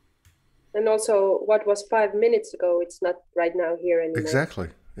 And also, what was 5 minutes ago, it's not right now here anymore. Exactly.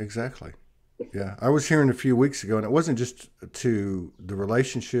 Yeah, I was hearing a few weeks ago, and it wasn't just to the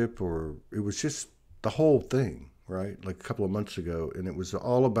relationship, or it was just the whole thing, right? Like a couple of months ago, and it was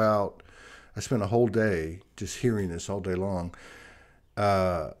all about. I spent a whole day just hearing this all day long.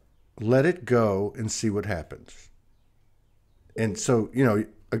 Uh, Let it go and see what happens. And so,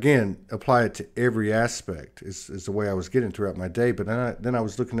 again, apply it to every aspect is the way I was getting throughout my day. But then I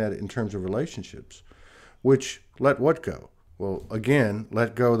was looking at it in terms of relationships, which let what go? Well, again,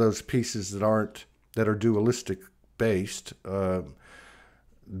 let go of those pieces that are dualistic based,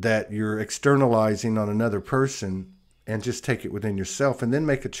 that you're externalizing on another person, and just take it within yourself, and then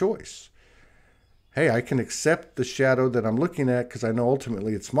make a choice. Hey, I can accept the shadow that I'm looking at because I know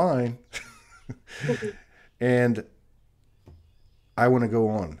ultimately it's mine, and I want to go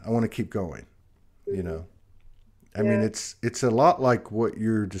on. I want to keep going. You know, I mean, it's a lot like what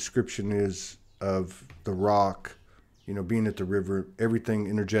your description is of the rock, being at the river, everything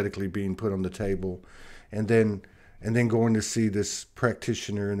energetically being put on the table, and then going to see this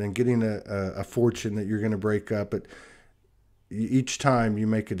practitioner, and then getting a fortune that you're going to break up. But each time you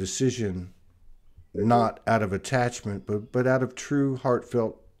make a decision, not out of attachment, but out of true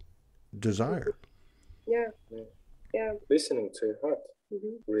heartfelt desire. Yeah. Yeah. Listening to your heart,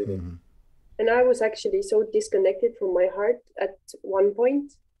 really. Mm-hmm. And I was actually so disconnected from my heart at one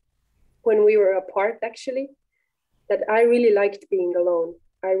point when we were apart, actually, that I really liked being alone.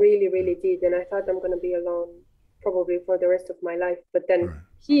 I really, really did. And I thought I'm going to be alone probably for the rest of my life. But then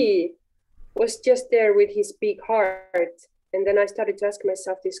he was just there with his big heart. And then I started to ask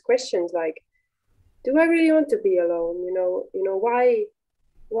myself these questions like, do I really want to be alone?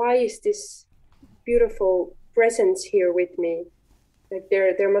 Why is this beautiful presence here with me? Like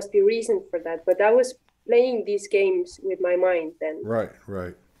there must be a reason for that. But I was playing these games with my mind then.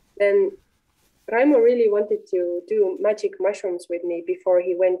 Right. Then Raimo really wanted to do magic mushrooms with me before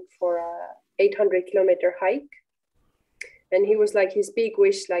he went for a 800-kilometer hike. And he was like, his big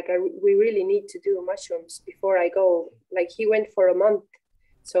wish, like, we really need to do mushrooms before I go. Like, he went for a month.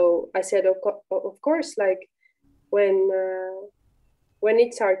 So I said, of course, like, when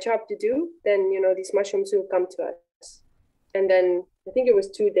it's our job to do, then, these mushrooms will come to us. And then I think it was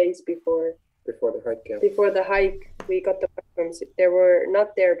 2 days before the hike. Yeah. Before the hike, we got the mushrooms. They were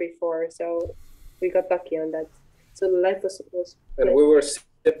not there before, so we got lucky on that. So the life was and we were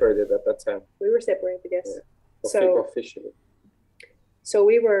separated at that time. We were separated, yes. Yeah. Officially. So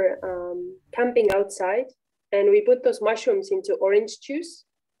we were camping outside, and we put those mushrooms into orange juice,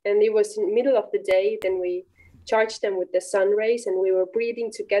 and it was in the middle of the day. Then we charged them with the sun rays, and we were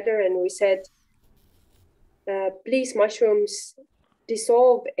breathing together, and we said, please, mushrooms,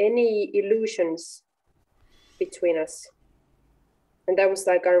 dissolve any illusions between us. And that was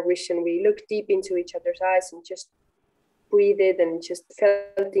like our wish. And we looked deep into each other's eyes and just breathed it and just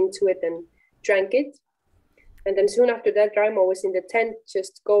felt into it and drank it. And then soon after that, Raimo was in the tent,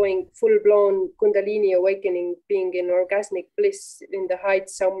 just going full-blown Kundalini awakening, being in orgasmic bliss in the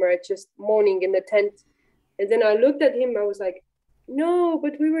heights somewhere, just moaning in the tent. And then I looked at him, I was like, no,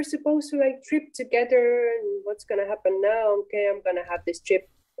 but we were supposed to like trip together, and what's going to happen now? Okay, I'm going to have this trip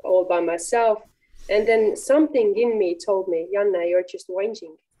all by myself. And then something in me told me, Janne, you're just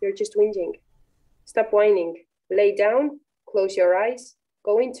whinging. You're just whinging. Stop whining. Lay down, close your eyes,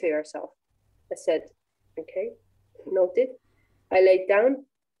 go into yourself. I said, okay, noted. I laid down,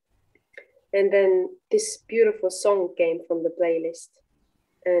 and then this beautiful song came from the playlist,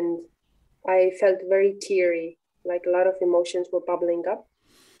 and I felt very teary, like a lot of emotions were bubbling up.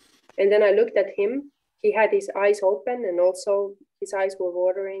 And then I looked at him. He had his eyes open, and also his eyes were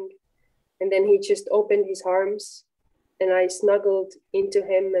watering. And then he just opened his arms, and I snuggled into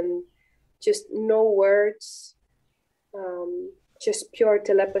him, and just no words, just pure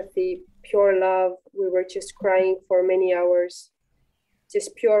telepathy, pure love. We were just crying for many hours,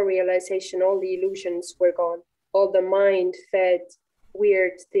 just pure realization. All the illusions were gone. All the mind-fed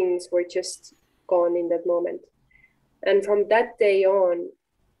weird things were just gone in that moment. And from that day on,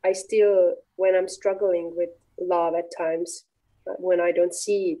 I still, when I'm struggling with love at times, when I don't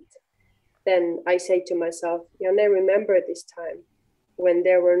see it, then I say to myself, Janne, remember this time when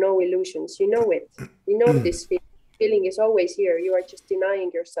there were no illusions. You know it. You know this feeling is always here. You are just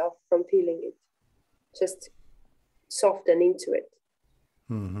denying yourself from feeling it. Just soften into it.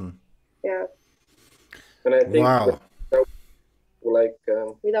 Mm-hmm. Yeah. And I think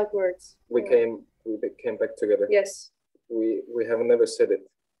without words. We came back together. Yes. We have never said it.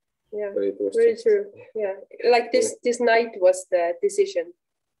 Yeah. But it was very true. Yeah. Like this night was the decision.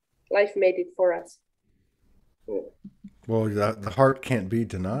 Life made it for us. Yeah. Well, the heart can't be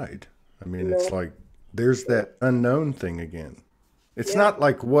denied. I mean, It's like there's that unknown thing again. It's Yeah. not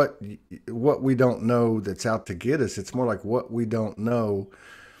like what we don't know that's out to get us. It's more like what we don't know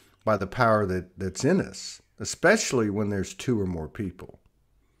by the power that's in us, especially when there's two or more people.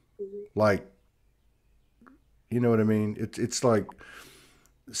 Mhm. Like, you know what I mean? It's like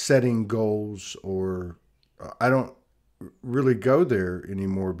setting goals, or I don't really go there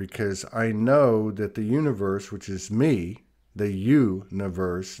anymore because I know that the universe, which is me, the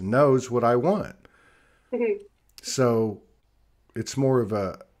universe, knows what I want. So it's more of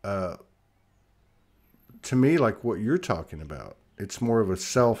to me, like what you're talking about. It's more of a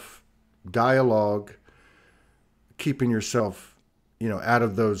self dialogue, keeping yourself, out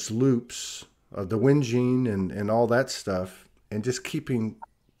of those loops of the whinging and all that stuff, and just keeping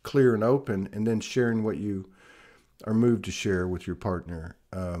clear and open, and then sharing what you are moved to share with your partner.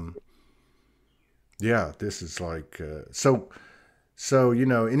 Yeah, this is like so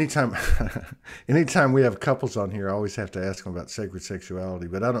anytime anytime we have couples on here, I always have to ask them about sacred sexuality,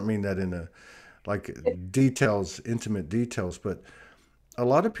 but I don't mean that in a like details, intimate details, but a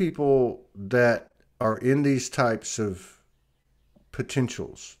lot of people that are in these types of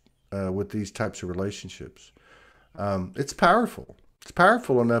potentials, with these types of relationships, it's powerful. It's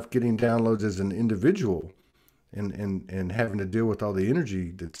powerful enough getting downloads as an individual, and having to deal with all the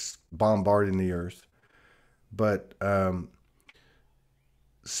energy that's bombarding the earth. But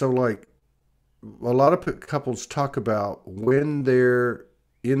so like a lot of couples talk about when they're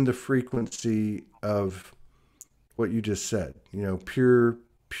in the frequency of what you just said, pure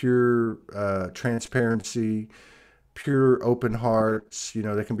transparency, pure open hearts.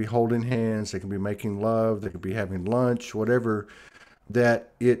 They can be holding hands, they can be making love, they can be having lunch, whatever,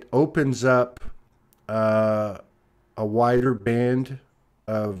 that it opens up uh, a wider band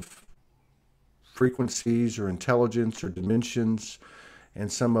of frequencies or intelligence or dimensions.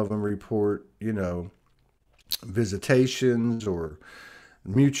 And some of them report, visitations or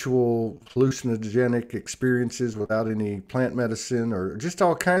mutual hallucinogenic experiences without any plant medicine, or just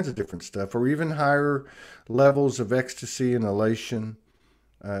all kinds of different stuff, or even higher levels of ecstasy and elation.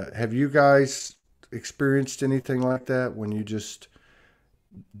 Have you guys experienced anything like that, when you just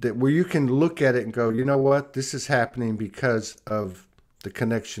that where you can look at it and go, you know what, this is happening because of the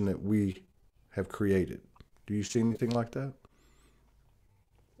connection that we have created? Do you see anything like that?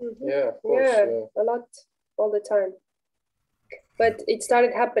 Yeah, of course. Yeah, a lot, all the time. But it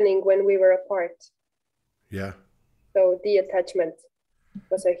started happening when we were apart. Yeah. So the attachment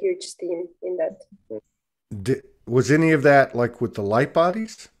was a huge theme in that. Was any of that like with the light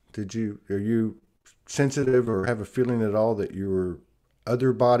bodies? Are you sensitive or have a feeling at all that your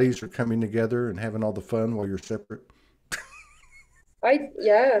other bodies are coming together and having all the fun while you're separate?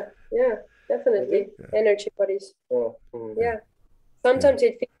 Yeah, definitely. Really? Energy bodies. Oh, Yeah. Sometimes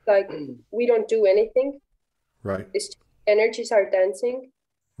it feels like we don't do anything. Right. It's just energies are dancing,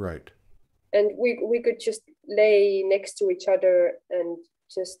 Right. and we could just lay next to each other and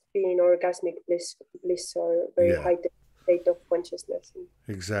just be in orgasmic bliss or very Yeah. high state of consciousness.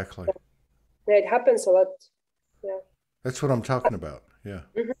 Exactly. Yeah, it happens a lot. Yeah. That's what I'm talking about. Yeah.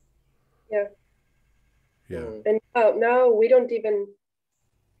 Mhm. Yeah. Yeah. And now we don't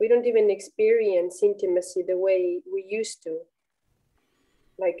even experience intimacy the way we used to.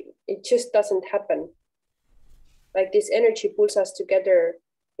 Like it just doesn't happen. Like this energy pulls us together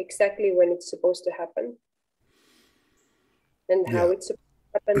exactly when it's supposed to happen, and how Yeah. it's supposed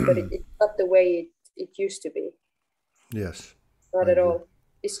to happen, but it's not the way it used to be. Yes. Not I at agree. all.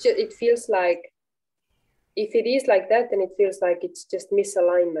 It's just, it feels like, if it is like that, then it feels like it's just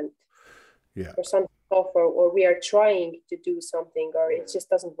misalignment Yeah. or something off, or we are trying to do something, or it just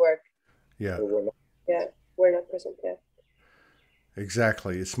doesn't work. Yeah. Yeah, we're not present. Yeah.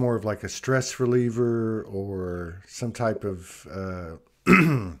 Exactly. It's more of like a stress reliever or some type of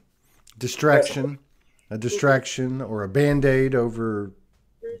distraction, a distraction or a band-aid over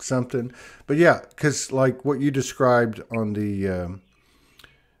something. But yeah, because like what you described on the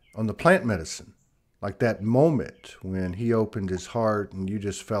plant medicine, like that moment when he opened his heart and you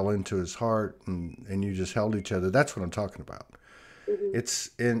just fell into his heart, and you just held each other. That's what I'm talking about.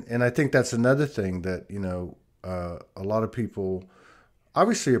 Mm-hmm. And I think that's another thing that, a lot of people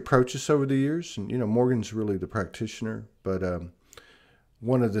obviously approach us over the years. And, Morgan's really the practitioner, but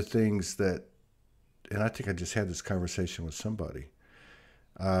one of the things that, and I think I just had this conversation with somebody,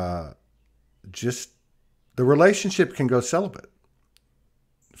 just the relationship can go celibate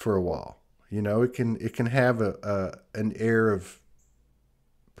for a while. It can have an air of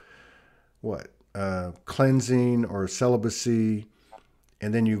what, cleansing or celibacy,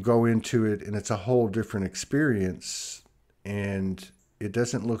 and then you go into it and it's a whole different experience, and it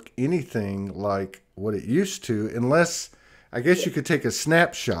doesn't look anything like what it used to, unless I guess you could take a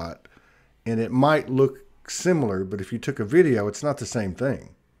snapshot and it might look similar, but if you took a video, it's not the same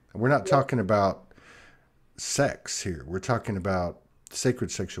thing. We're not talking about sex here. We're talking about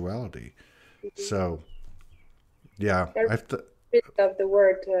sacred sexuality. So, yeah. I love the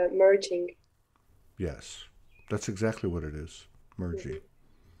word merging. Yes, that's exactly what it is, merging.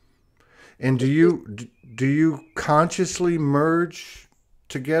 And do you consciously merge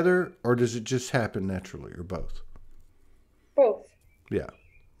together, or does it just happen naturally, or both? Both. Yeah.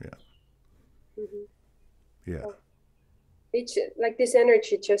 Yeah. Each, like, this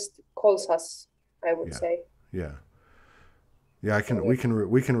energy just calls us, I would say. Yeah. Yeah, we can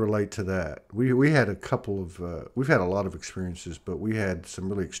relate to that. We had a couple of we've had a lot of experiences, but we had some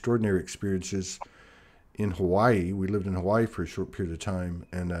really extraordinary experiences in Hawaii. We lived in Hawaii for a short period of time,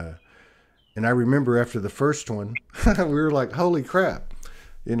 and I remember after the first one, we were like, "Holy crap!"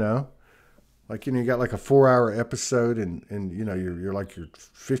 You know, like, you got like a 4-hour episode, and you're like you're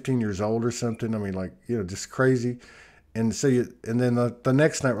 15 years old or something. I mean, like, just crazy. And so and then the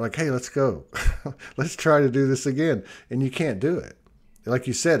next night we're like, hey, let's go. Let's try to do this again. And you can't do it. Like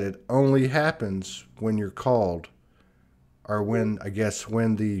you said, it only happens when you're called, or when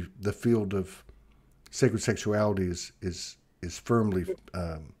the field of sacred sexuality is firmly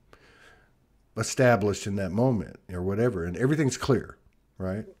established in that moment, or whatever. And everything's clear,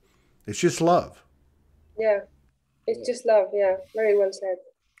 right? It's just love. Yeah. It's just love. Yeah. Very well said.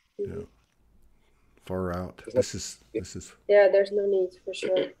 Yeah. Far out. This is. Yeah, there's no need, for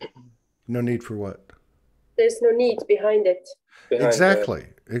sure. No need for what? There's no need behind it. Exactly.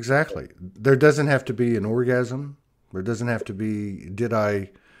 There doesn't have to be an orgasm. There doesn't have to be, did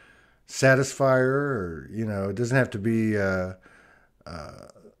I satisfy her? Or, it doesn't have to be,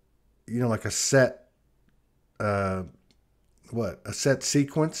 like a set, a set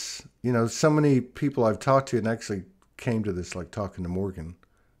sequence. So many people I've talked to, and actually came to this, like talking to Morgan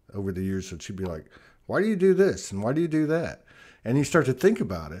over the years, that she'd be like, why do you do this? And why do you do that? And you start to think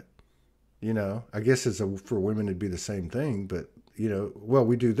about it, I guess for women, it'd be the same thing, but well,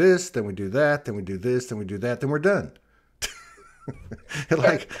 we do this, then we do that, then we do this, then we do that, then we're done.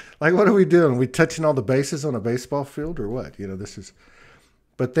 like what are we doing? Are we touching all the bases on a baseball field, or what?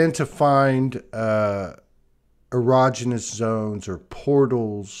 But then to find erogenous zones or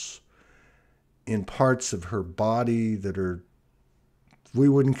portals in parts of her body that are, we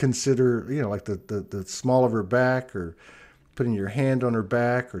wouldn't consider, like the small of her back, or putting your hand on her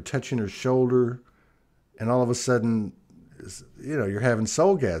back, or touching her shoulder, and all of a sudden, you're having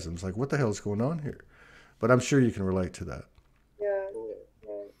soulgasms. Like, what the hell is going on here? But I'm sure you can relate to that. Yeah,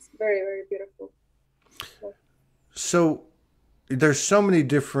 it's very, very beautiful. Yeah. So there's so many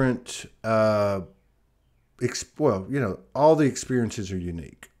different, all the experiences are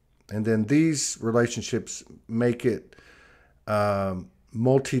unique. And then these relationships make it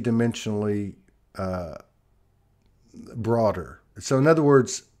multidimensionally broader. So in other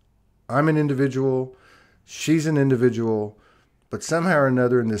words, I'm an individual, she's an individual, but somehow or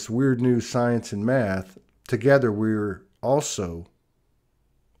another in this weird new science and math, together we're also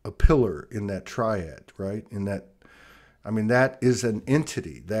a pillar in that triad, right? In that, that is an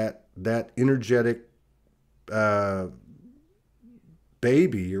entity, that energetic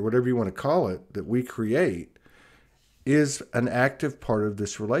baby, or whatever you want to call it, that we create, is an active part of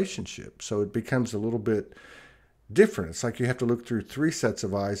this relationship. So it becomes a little bit different. It's like you have to look through 3 sets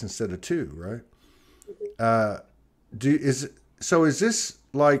of eyes instead of 2, right? Is this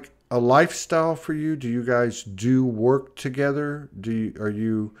like a lifestyle for you? Do you guys do work together? Are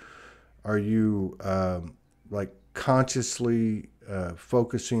you like consciously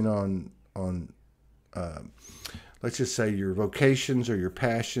focusing on let's just say your vocations or your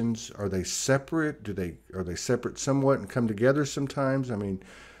passions? Are they separate? Are they separate somewhat and come together sometimes?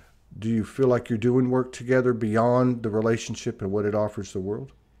 Do you feel like you're doing work together beyond the relationship and what it offers the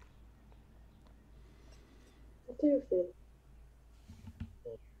world? What do you feel?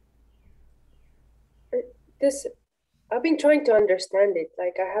 I've been trying to understand it.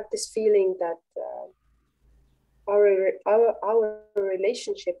 Like, I have this feeling that our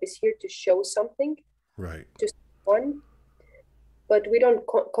relationship is here to show something. Right. Just one, but we don't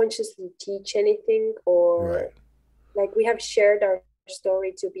consciously teach anything, or right. Like, we have shared our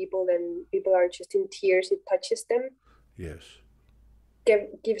story to people, and people are just in tears. It touches them. Yes.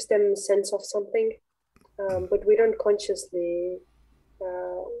 Gives them a sense of something, but we don't consciously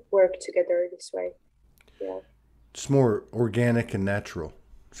work together this way. Yeah. It's more organic and natural,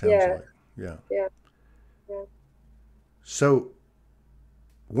 sounds like. Yeah. Yeah. So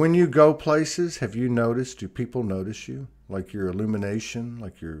when you go places, have you noticed, do people notice you? Like your illumination,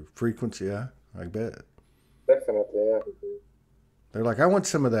 like your frequency? Yeah, I bet. definitely, yeah. They're like, I want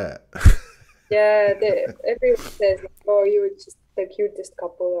some of that. Yeah, everyone says, "Oh, you were just the cutest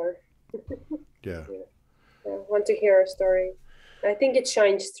couple," or Yeah. want to hear a story. I think it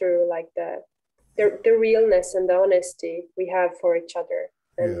shines through, like the realness and the honesty we have for each other,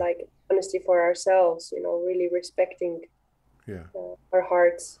 and like honesty for ourselves. You know, really respecting our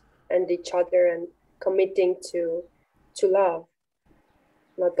hearts and each other, and committing to love.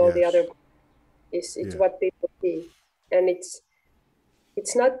 Not all the other. It's what people see, and it's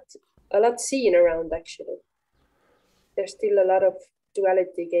not a lot seen around, actually. There's still a lot of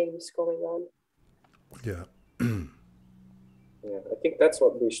duality games going on. Yeah. Yeah, I think that's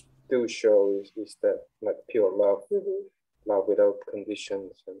what we do show is that, like, pure love, love without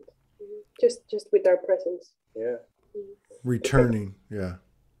conditions, and just with our presence. Yeah. Returning. Yeah.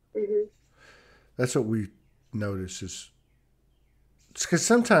 That's what we notice is, because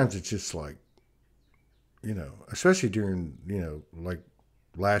sometimes it's just like, you know, especially during, you know, like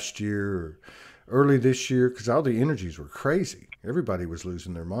last year or early this year, because all the energies were crazy. Everybody was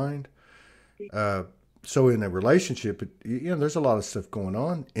losing their mind. So in a relationship, you know, there's a lot of stuff going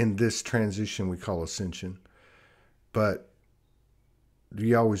on in this transition we call ascension, but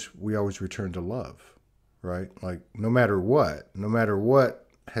we always return to love, right? Like no matter what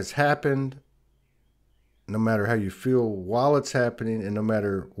has happened, no matter how you feel while it's happening, and no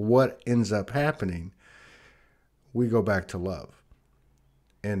matter what ends up happening, we go back to love.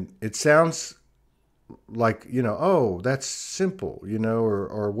 And it sounds like, you know, oh, that's simple, you know,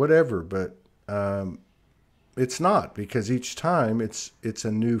 or whatever, but it's not, because each time it's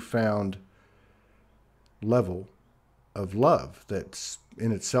a newfound level of love that's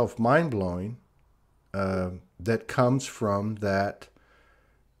in itself mind-blowing, that comes from that,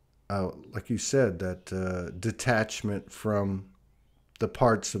 like you said, that detachment from the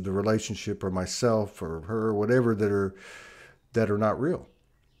parts of the relationship or myself or her or whatever that are not real.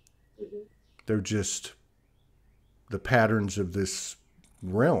 They're just the patterns of this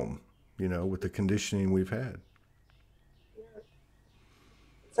realm, you know, with the conditioning we've had.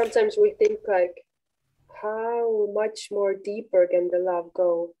 Sometimes we think like, how much more deeper can the love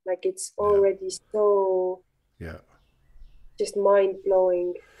go? Like it's already so just mind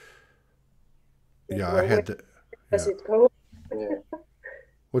blowing. Like, I had that. Does it go?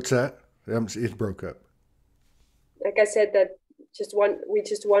 What's that? It broke up. Like I said, that we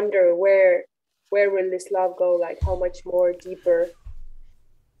just wonder where will this love go? Like how much more deeper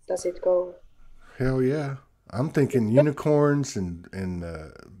does it go? Hell yeah. I'm thinking unicorns and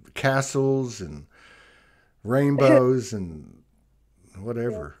castles and rainbows and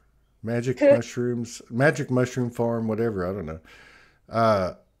whatever. Magic mushrooms, magic mushroom farm, whatever. I don't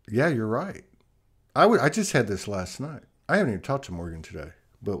know. Yeah, you're right. I just had this last night. I haven't even talked to Morgan today,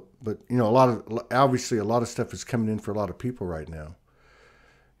 but you know, obviously a lot of stuff is coming in for a lot of people right now,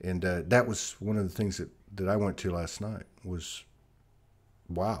 and that was one of the things that I went to last night was,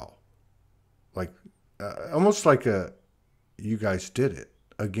 wow, like almost like you guys did it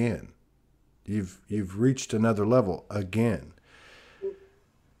again. You've reached another level again,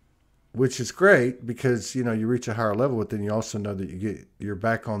 which is great because, you know, you reach a higher level, but then you also know that you're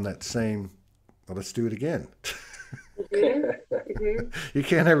back on that same, well, let's do it again. You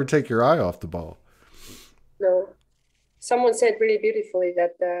can't ever take your eye off the ball. No. Someone said really beautifully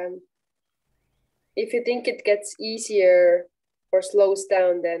that if you think it gets easier or slows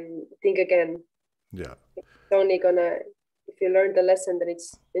down, then think again. Yeah. It's only gonna, if you learn the lesson, then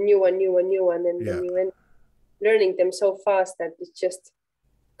it's a new one, and then you end learning them so fast that it's just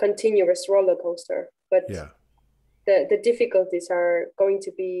continuous roller coaster. But the difficulties are going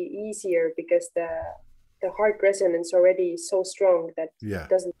to be easier because the heart resonance already is so strong that it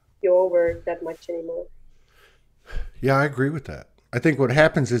doesn't go over that much anymore. Yeah, I agree with that. I think what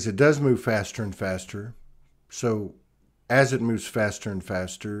happens is it does move faster and faster. So as it moves faster and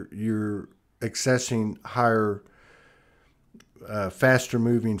faster, you're accessing higher, faster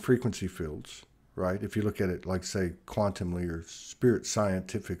moving frequency fields, right? If you look at it like, say, quantumly or spirit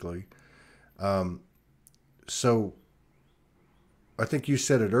scientifically. So I think you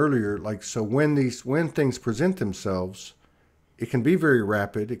said it earlier, like, so when things present themselves, it can be very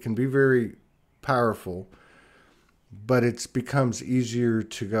rapid, it can be very powerful, but it becomes easier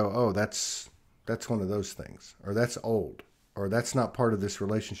to go, oh, that's one of those things, or that's old, or that's not part of this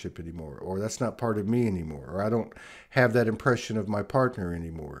relationship anymore, or that's not part of me anymore, or I don't have that impression of my partner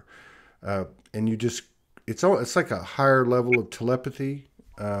anymore. And you just, it's like a higher level of telepathy,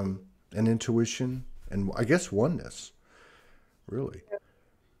 and intuition, and I guess oneness, really.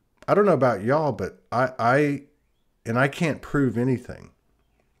 I don't know about y'all, but I can't prove anything,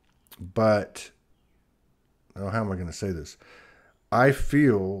 but oh, how am I going to say this? I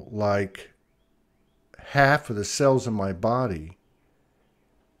feel like half of the cells in my body,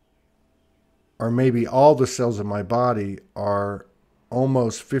 or maybe all the cells in my body, are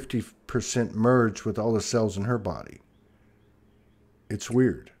almost 50% merged with all the cells in her body. It's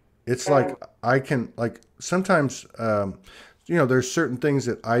weird. It's like I can, like, sometimes, you know, there's certain things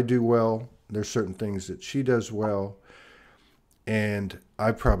that I do well. There's certain things that she does well. And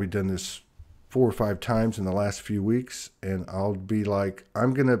I've probably done this 4 or 5 times in the last few weeks. And I'll be like,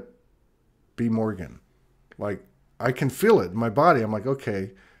 I'm going to be Morgan. Like, I can feel it in my body. I'm like,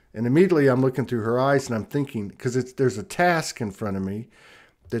 okay. And immediately I'm looking through her eyes and I'm thinking, because there's a task in front of me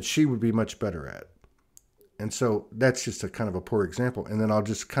that she would be much better at. And so that's just a kind of a poor example. And then I'll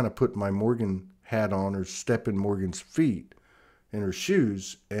just kind of put my Morgan hat on or step in Morgan's feet in her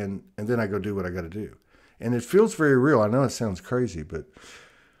shoes. And then I go do what I got to do. And it feels very real. I know it sounds crazy, but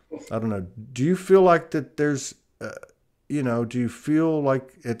I don't know. Do you feel like that there's, you know, do you feel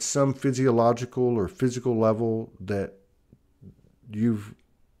like at some physiological or physical level that the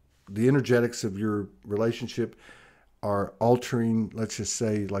energetics of your relationship are altering, let's just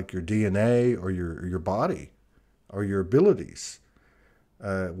say, like your DNA or your body or your abilities,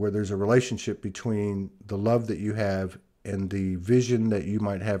 where there's a relationship between the love that you have and the vision that you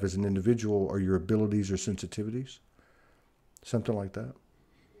might have as an individual or your abilities or sensitivities? Something like that?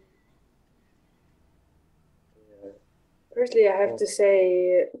 Firstly, I have to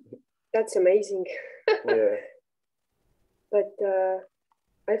say that's amazing. Yeah. But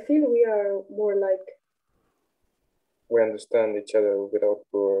I feel we are more like, we understand each other without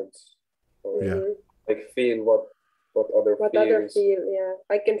words. Or Yeah. like feel what other feels. Yeah.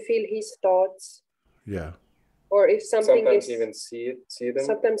 I can feel his thoughts. Yeah. Or if something sometimes even see them.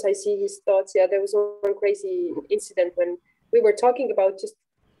 Sometimes I see his thoughts. Yeah, there was one crazy incident when we were talking about just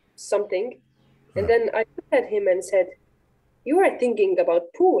something, and then I looked at him and said, "You are thinking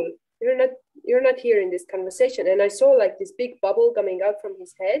about pool. You're not here in this conversation." And I saw like this big bubble coming out from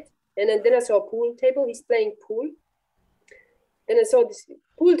his head, and then I saw a pool table. He's playing pool. And I saw this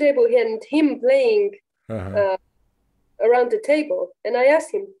pool table and him playing around the table. And I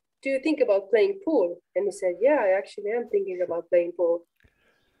asked him, "Do you think about playing pool?" And he said, "Yeah, I actually am thinking about playing pool."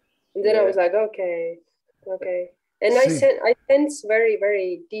 And then I was like, okay. And I sense very,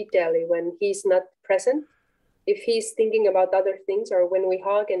 very detailedly when he's not present. If he's thinking about other things, or when we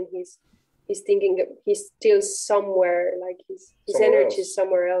hug and he's thinking, he's still somewhere, like his energy is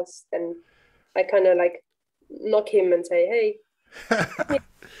somewhere else, then I kind of like knock him and say, "Hey."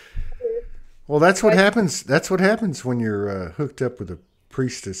 Well, that's what happens. That's what happens when you're hooked up with a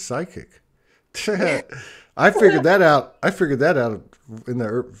priestess psychic. I figured that out. In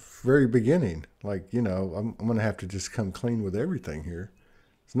the very beginning. Like, you know, I'm going to have to just come clean with everything here.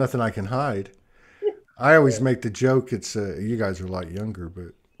 There's nothing I can hide. I always make the joke. It's you guys are a lot younger,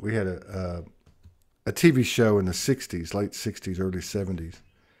 but we had a TV show in the '60s, late '60s, early '70s,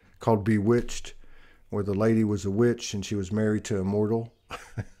 called Bewitched, where the lady was a witch and she was married to a mortal.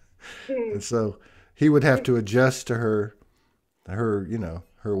 And so he would have to adjust to her, you know,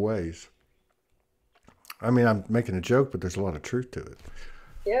 her ways. I mean, I'm making a joke, but there's a lot of truth to it.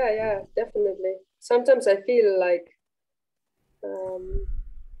 Yeah, definitely. Sometimes I feel like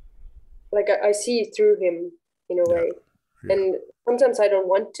I see through him in a way. Yeah. And sometimes I don't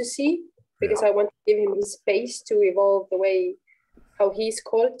want to see, because I want to give him his space to evolve the way how he's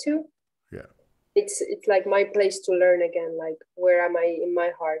called to. Yeah. It's like my place to learn again, like where am I in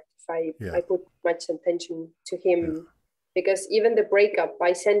my heart if I put much attention to him, because even the breakup,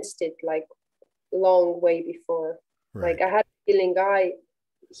 I sensed it like long way before. Right. Like I had a feeling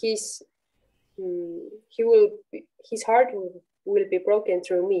his heart will be broken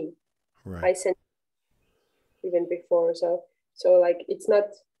through me. Right. I sensed even before, so like it's not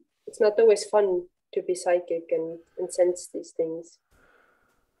always fun to be psychic and sense these things.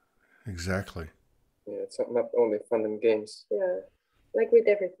 Exactly. Yeah, it's not only fun and games. Yeah, like with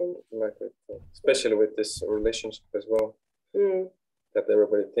everything. Especially with this relationship as well. That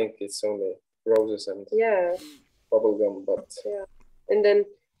everybody think it's only roses and bubblegum, but and then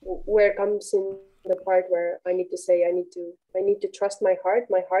where comes in the part where I need to say I need to trust my heart.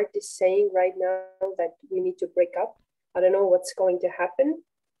 My heart is saying right now that we need to break up. I don't know what's going to happen,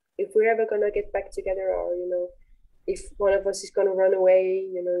 if we're ever gonna get back together, or you know, if one of us is gonna run away,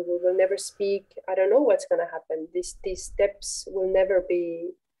 you know, we will never speak. I don't know what's gonna happen. These steps will never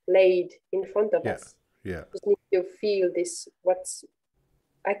be laid in front of us. Yeah. Just need to feel this, what's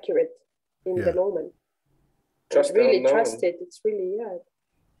accurate in the moment. Trust it. It's really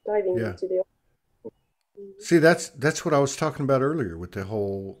diving into the. See, that's what I was talking about earlier with the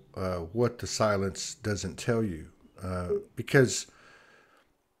whole what the silence doesn't tell you, because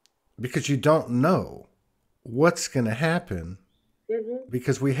you don't know what's going to happen,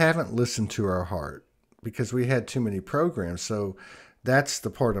 because we haven't listened to our heart, because we had too many programs. So that's the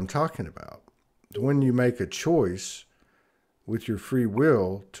part I'm talking about. When you make a choice with your free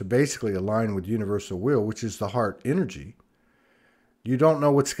will to basically align with universal will, which is the heart energy, you don't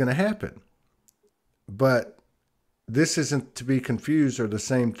know what's going to happen. But this isn't to be confused or the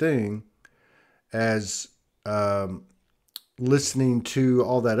same thing as listening to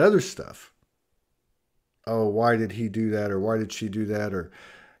all that other stuff. Oh, why did he do that? Or why did she do that? Or,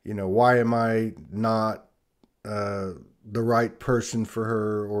 why am I not the right person for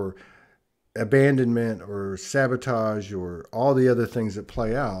her? Or abandonment or sabotage or all the other things that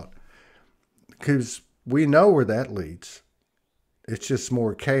play out. Because we know where that leads. It's just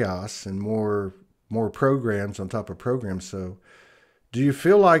more chaos and more programs on top of programs. So do you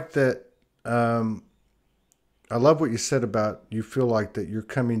feel like that? I love what you said about you feel like that you're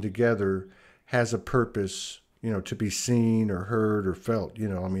coming together has a purpose, to be seen or heard or felt.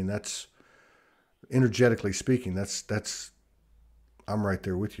 I mean, that's energetically speaking. That's I'm right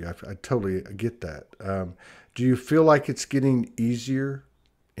there with you. I totally get that. Do you feel like it's getting easier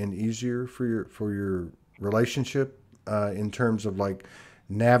and easier for your relationship in terms of like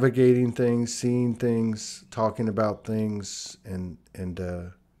navigating things, seeing things, talking about things, and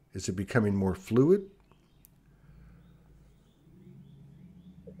is it becoming more fluid?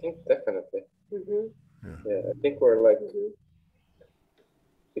 I think definitely. Yeah, I think we're like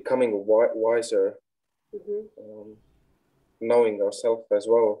becoming wiser, knowing ourselves as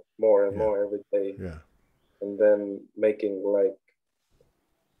well more and more every day. Yeah. And then making like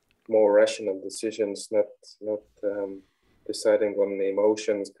more rational decisions, not deciding on the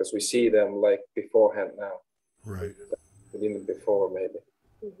emotions, because we see them like beforehand now. Right. We didn't before, maybe.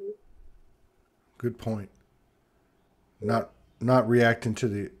 Good point. Not reacting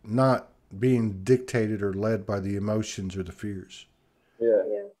to not being dictated or led by the emotions or the fears. Yeah.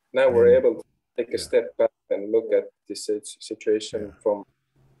 Now we're able to take a step back and look at this situation from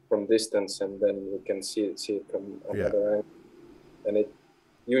distance, and then we can see it from another angle. And it's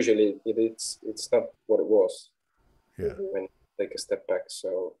not what it was when you take a step back.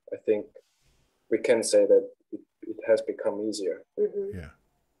 So I think we can say that it has become easier. Yeah.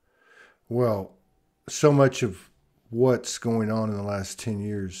 Well, so much of what's going on in the last 10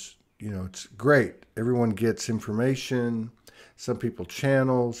 years, it's great. Everyone gets information. Some people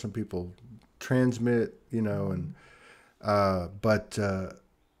channel, some people transmit, and but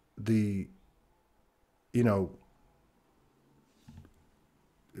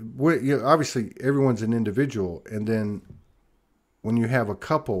obviously everyone's an individual, and then when you have a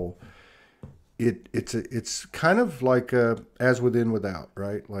couple, it's kind of like as within without,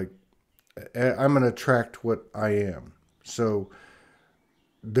 right? Like I'm going to attract what I am. So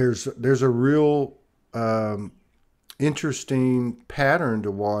there's a real interesting pattern to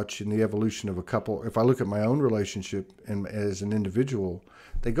watch in the evolution of a couple. If I look at my own relationship and as an individual,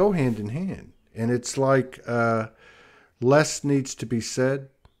 they go hand in hand, and it's like less needs to be said,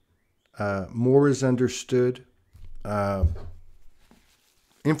 more is understood.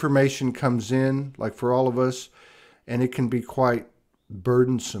 Information comes in, like for all of us, and it can be quite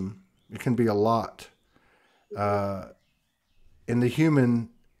burdensome. It can be a lot. And the human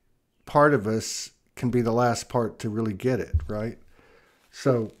part of us can be the last part to really get it, right?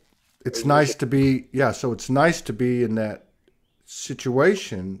 So it's nice to be, so it's nice to be in that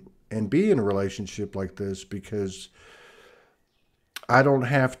situation and be in a relationship like this, because I don't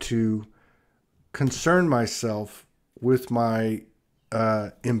have to concern myself with my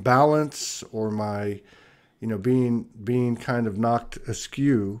imbalance or my, being kind of knocked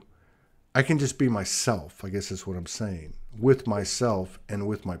askew. I can just be myself, I guess is what I'm saying, with myself and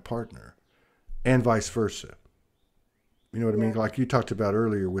with my partner, and vice versa. You know what I mean? Like you talked about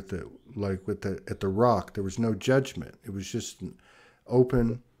earlier at the rock, there was no judgment. It was just an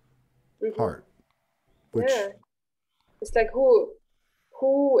open heart. Which, it's like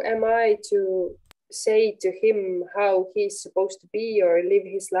who am I to say to him how he's supposed to be or live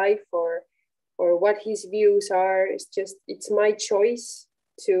his life or what his views are? It's my choice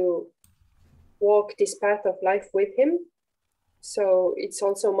to walk this path of life with him. So it's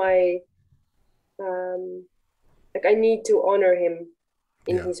also my I need to honor him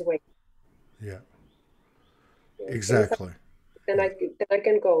in his way. Exactly. Then I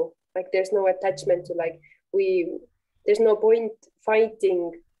can go. Like there's no attachment to there's no point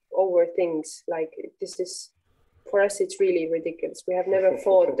fighting over things. Like this is, for us, it's really ridiculous. We have never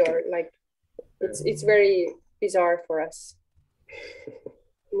fought or It's very bizarre for us.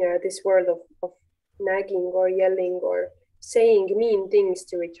 Yeah, this world of nagging or yelling or saying mean things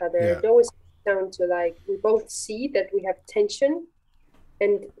to each other. Yeah. It always comes down to like, we both see that we have tension,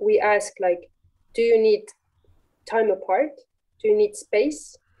 and we ask like, do you need time apart? Do you need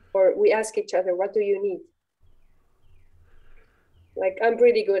space? Or we ask each other, what do you need? Like, I'm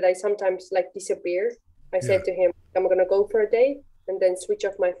pretty good. I sometimes like disappear. I said to him, I'm gonna go for a day and then switch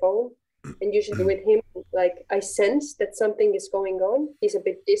off my phone. And usually with him, like, I sense that something is going on. He's a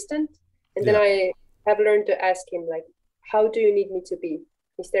bit distant. And then I have learned to ask him, like, how do you need me to be?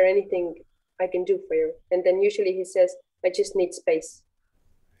 Is there anything I can do for you? And then usually he says, I just need space.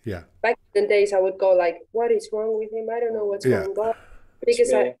 Yeah. Back in the days, I would go like, what is wrong with him? I don't know what's going on.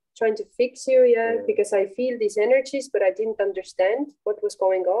 Because I'm trying to fix you, because I feel these energies, but I didn't understand what was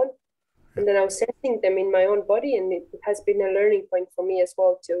going on. And then I was sensing them in my own body, and it has been a learning point for me as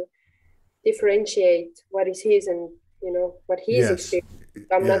well to differentiate what is his and, you know, what he is experiencing.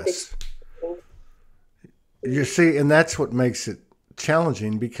 I'm not experiencing. You see, and that's what makes it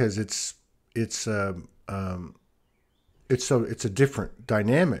challenging, because it's a different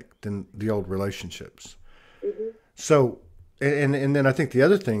dynamic than the old relationships. Mm-hmm. So, and then I think the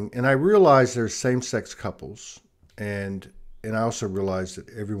other thing, and I realize there's same-sex couples, and I also realize that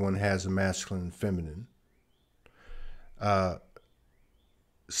everyone has a masculine and feminine.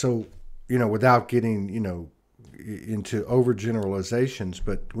 So, you know, without getting, you know, into overgeneralizations,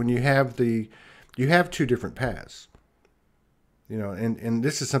 but when you have two different paths, you know, and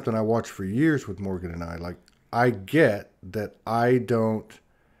this is something I watched for years with Morgan and I. Like, I get that I don't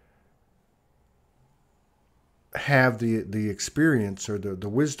have the experience or the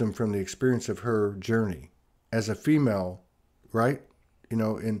wisdom from the experience of her journey as a female, right? You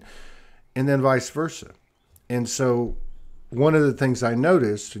know, and then vice versa. And so one of the things I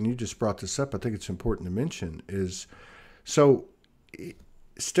noticed, and you just brought this up, I think it's important to mention, is so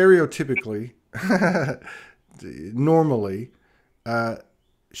stereotypically, normally,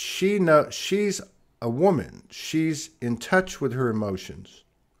 she's a woman. She's in touch with her emotions.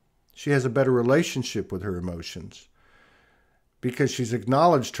 She has a better relationship with her emotions because she's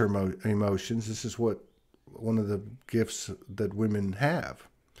acknowledged her emotions. This is what one of the gifts that women have.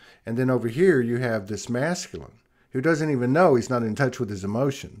 And then over here, you have this masculine who doesn't even know he's not in touch with his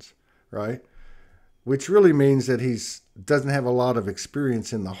emotions, right? Which really means that doesn't have a lot of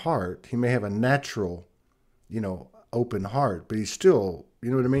experience in the heart. He may have a natural, you know, open heart, but he's still,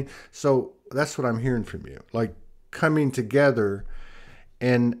 you know what I mean? So that's what I'm hearing from you, like coming together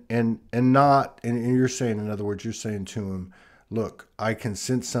and you're saying, in other words, you're saying to him, look, I can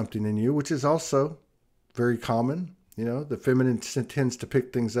sense something in you, which is also very common. You know, the feminine tends to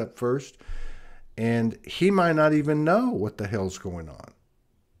pick things up first, and he might not even know what the hell's going on,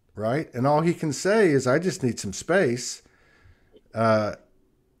 right? And all he can say is, I just need some space.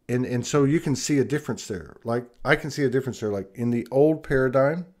 And so you can see a difference there. Like, I can see a difference there. Like, in the old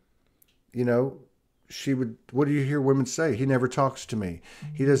paradigm, you know, what do you hear women say? He never talks to me.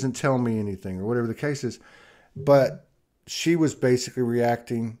 He doesn't tell me anything, or whatever the case is. But she was basically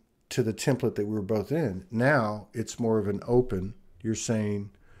reacting to the template that we were both in. Now it's more of an open, you're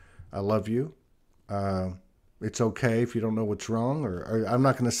saying, I love you. It's okay if you don't know what's wrong, or I'm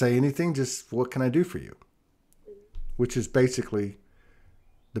not going to say anything. Just, what can I do for you? Which is basically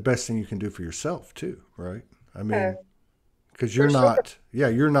the best thing you can do for yourself too, right? I mean, because you're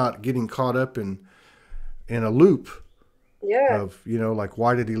not getting caught up in a loop of, you know, like,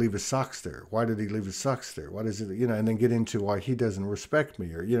 why did he leave his socks there? Why did he leave his socks there? Why does it, you know, and then get into why he doesn't respect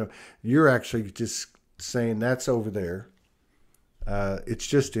me, or, you know, you're actually just saying that's over there. It's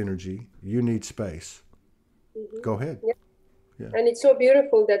just energy. You need space. Mm-hmm. Go ahead. Yeah. And it's so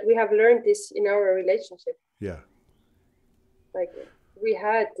beautiful that we have learned this in our relationship. Yeah. Like, we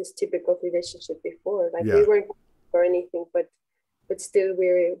had this typical relationship before. Like, we weren't or anything, but still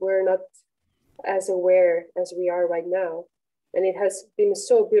we're not as aware as we are right now. And it has been a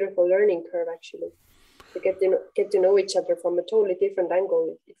so beautiful learning curve, actually, to get to know each other from a totally different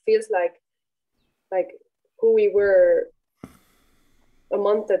angle. It feels like who we were a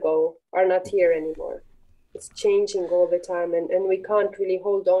month ago are not here anymore. It's changing all the time, and we can't really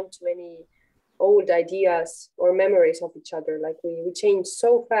hold on to any old ideas or memories of each other. Like, we change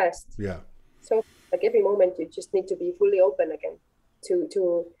so fast. Yeah. So, like, every moment you just need to be fully open again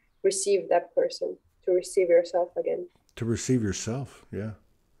to receive that person, to receive yourself again. To receive yourself, yeah.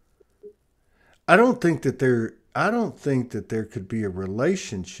 I don't think that there could be a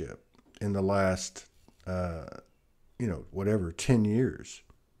relationship in the last, 10 years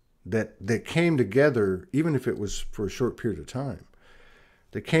that came together, even if it was for a short period of time,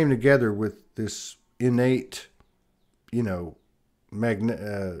 that came together with this innate, you know, magnetics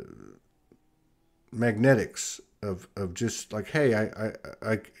of just like, hey, I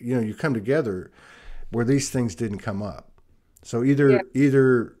you know, you come together where these things didn't come up. So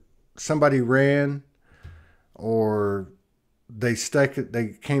either somebody ran, or they stuck it.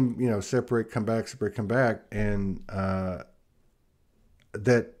 They came, you know, separate, come back, and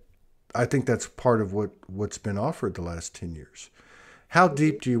that I think that's part of what's been offered the last 10 years. How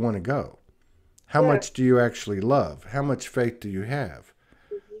deep do you want to go? How much do you actually love? How much faith do you have?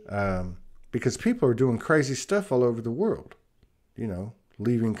 Because people are doing crazy stuff all over the world, you know,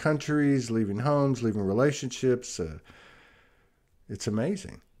 leaving countries, leaving homes, leaving relationships. It's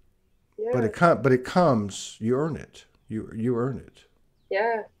amazing. Yeah. But it comes, you earn it. You earn it.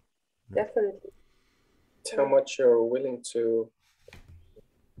 Yeah, definitely. How much you're willing to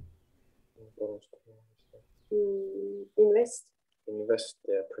invest,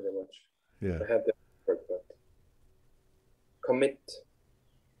 yeah, pretty much. Yeah. I have the word, but commit,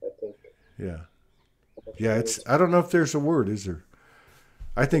 I think. Yeah. Yeah, it's, I don't know if there's a word, is there?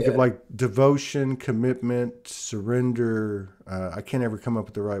 I think of like devotion, commitment, surrender. I can't ever come up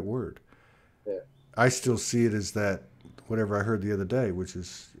with the right word. Yeah. I still see it as that, whatever I heard the other day, which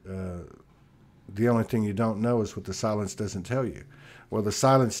is the only thing you don't know is what the silence doesn't tell you. Well, the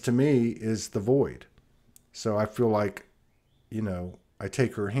silence to me is the void. So I feel like, you know, I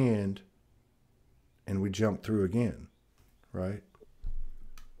take her hand and we jump through again, right?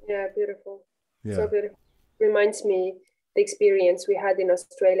 Yeah, beautiful. Yeah. So beautiful. Reminds me the experience we had in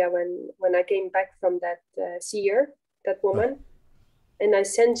Australia when I came back from that seer, that woman, and I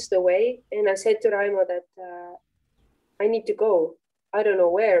sensed the way, and I said to Raimo that I need to go. I don't know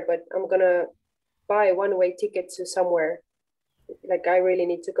where, but I'm gonna buy one-way ticket to somewhere. Like, I really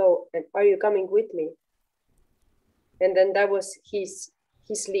need to go. And are you coming with me? And then that was his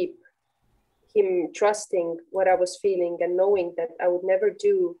leap, him trusting what I was feeling and knowing that I would never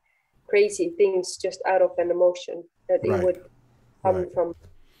do crazy things just out of an emotion, that it would come from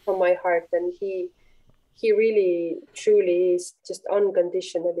my heart. And he really truly is just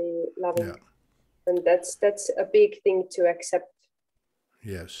unconditionally loving. Yeah. And that's a big thing to accept.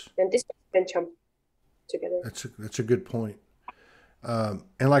 Yes. And this can jump together. That's a good point. And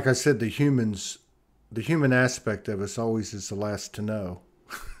like I said, the human aspect of us always is the last to know.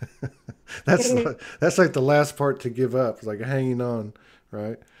 That's like the last part to give up. It's like hanging on,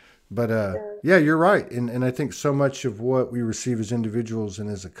 right? But yeah, you're right. And I think so much of what we receive as individuals and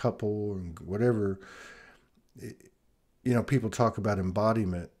as a couple and whatever, you know, people talk about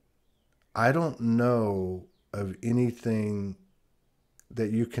embodiment. I don't know of anything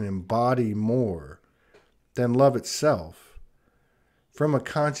that you can embody more than love itself from a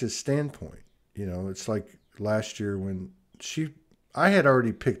conscious standpoint. You know, it's like last year when I had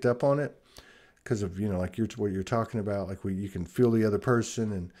already picked up on it because of, you know, like what you're talking about, like you can feel the other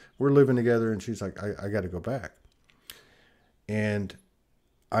person and we're living together, and she's like, I got to go back. And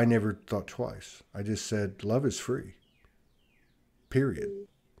I never thought twice. I just said, love is free. Period.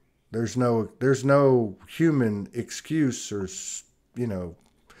 There's no human excuse or, you know,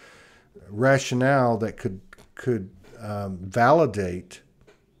 rationale that could validate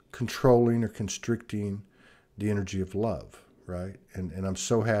controlling or constricting the energy of love, right? And I'm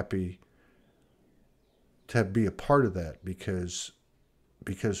so happy to be a part of that, because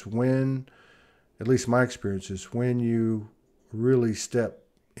when, at least my experience is, when you really step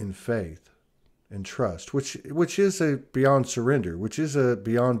in faith and trust, which is a beyond surrender, which is a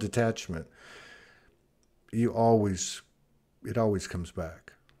beyond detachment, it always comes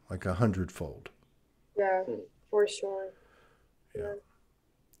back like 100-fold. Yeah, for sure. Yeah.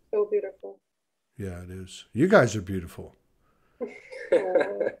 So beautiful. Yeah, it is. You guys are beautiful. Thank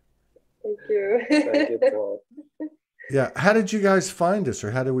you. Thank you, Todd. Yeah. How did you guys find us,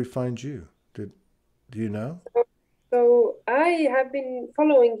 or how did we find you? Do you know? So I have been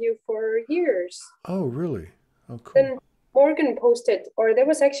following you for years. Oh, really? Oh, cool. Then Morgan posted, or there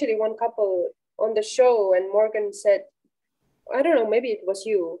was actually one couple on the show, and Morgan said, I don't know, maybe it was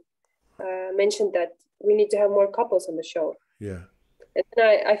you, mentioned that we need to have more couples on the show. Yeah. And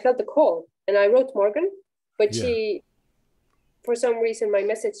then I felt the call, and I wrote Morgan, but she, for some reason, my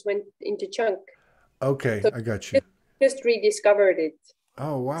message went into junk. Okay, so I got you. Just rediscovered it.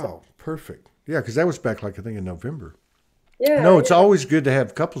 Oh, wow. So, perfect. Yeah, because that was back, like, I think in November. Yeah. No, it's always good to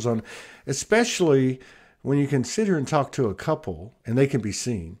have couples on, especially when you can sit here and talk to a couple, and they can be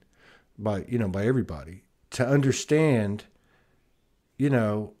seen by everybody, to understand, you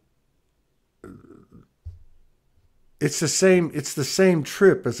know, it's the same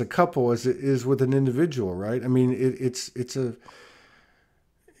trip as a couple as it is with an individual, right? I mean,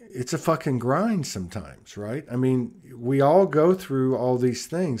 it's a fucking grind sometimes, right? I mean, we all go through all these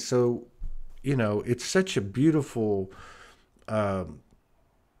things. So, you know, it's such a beautiful,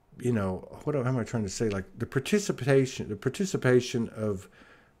 you know, what am I trying to say? Like the participation of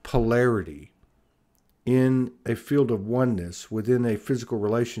polarity in a field of oneness within a physical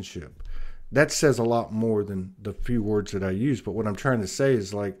relationship. That says a lot more than the few words that I use. But what I'm trying to say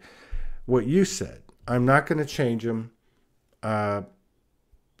is like what you said. I'm not going to change them.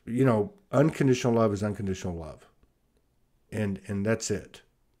 You know, unconditional love is unconditional love. And that's it.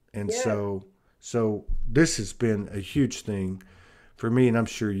 And Yeah. so this has been a huge thing for me, and I'm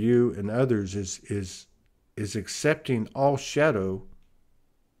sure you and others is accepting all shadow,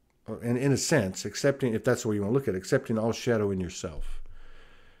 and in a sense, accepting, if that's the way you want to look at it, accepting all shadow in yourself.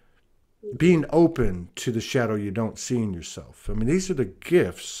 Being open to the shadow you don't see in yourself. I mean, these are the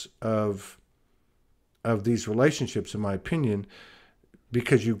gifts of these relationships, in my opinion,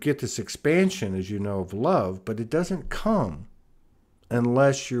 because you get this expansion, as you know, of love, but it doesn't come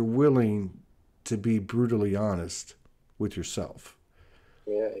unless you're willing to be brutally honest with yourself.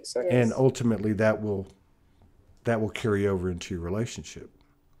 Yeah, exactly. And ultimately that will carry over into your relationship.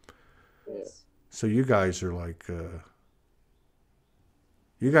 Yes. So you guys are like,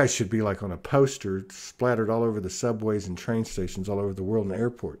 you guys should be like on a poster splattered all over the subways and train stations all over the world and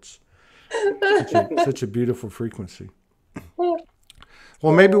airports. Such a beautiful frequency.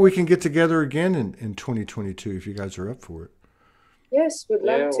 Well, maybe we can get together again in 2022 if you guys are up for it. Yes, would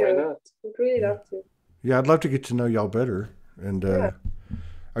love to. Why not? Would really love to. Yeah, I'd love to get to know y'all better. And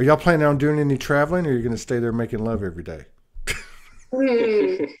are y'all planning on doing any traveling, or are you going to stay there making love every day?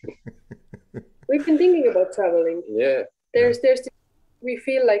 We've been thinking about traveling. Yeah. We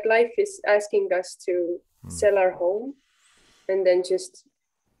feel like life is asking us to sell our home and then just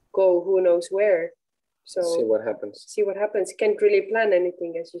go who knows where. So See what happens. Can't really plan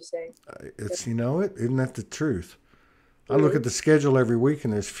anything, as you say. It's, you know, isn't that the truth? I look at the schedule every week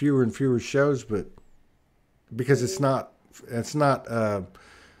and there's fewer and fewer shows, but because it's not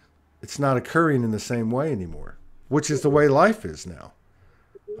occurring in the same way anymore, which is the way life is now.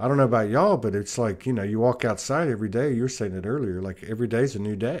 I don't know about y'all, but it's like, you know, you walk outside every day. You were saying it earlier, like every day's a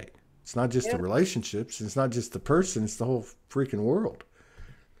new day. It's not just the relationships. It's not just the person. It's the whole freaking world.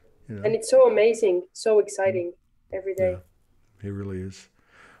 You know? And it's so amazing, so exciting every day. Yeah, it really is.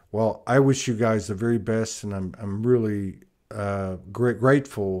 Well, I wish you guys the very best, and I'm really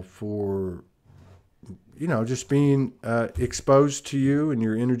grateful for, you know, just being exposed to you and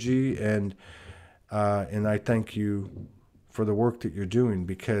your energy, and I thank you for the work that you're doing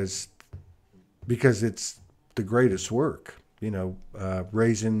because it's the greatest work. You know,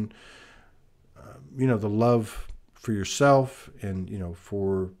 raising, you know, the love for yourself and, you know,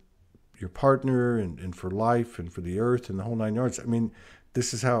 for your partner and for life and for the earth and the whole nine yards. I mean,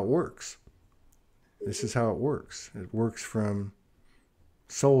 this is how it works. This is how it works. It works from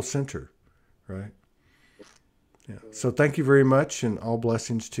soul center, right? Yeah. So thank you very much, and all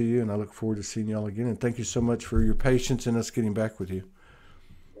blessings to you. And I look forward to seeing y'all again. And thank you so much for your patience and us getting back with you.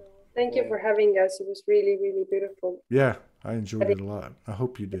 Thank you for having us. It was really, really beautiful. Yeah, I enjoyed it a lot. I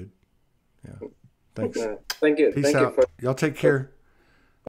hope you did. Yeah. Thanks. Thank you. Peace Thank out. you for Y'all take care.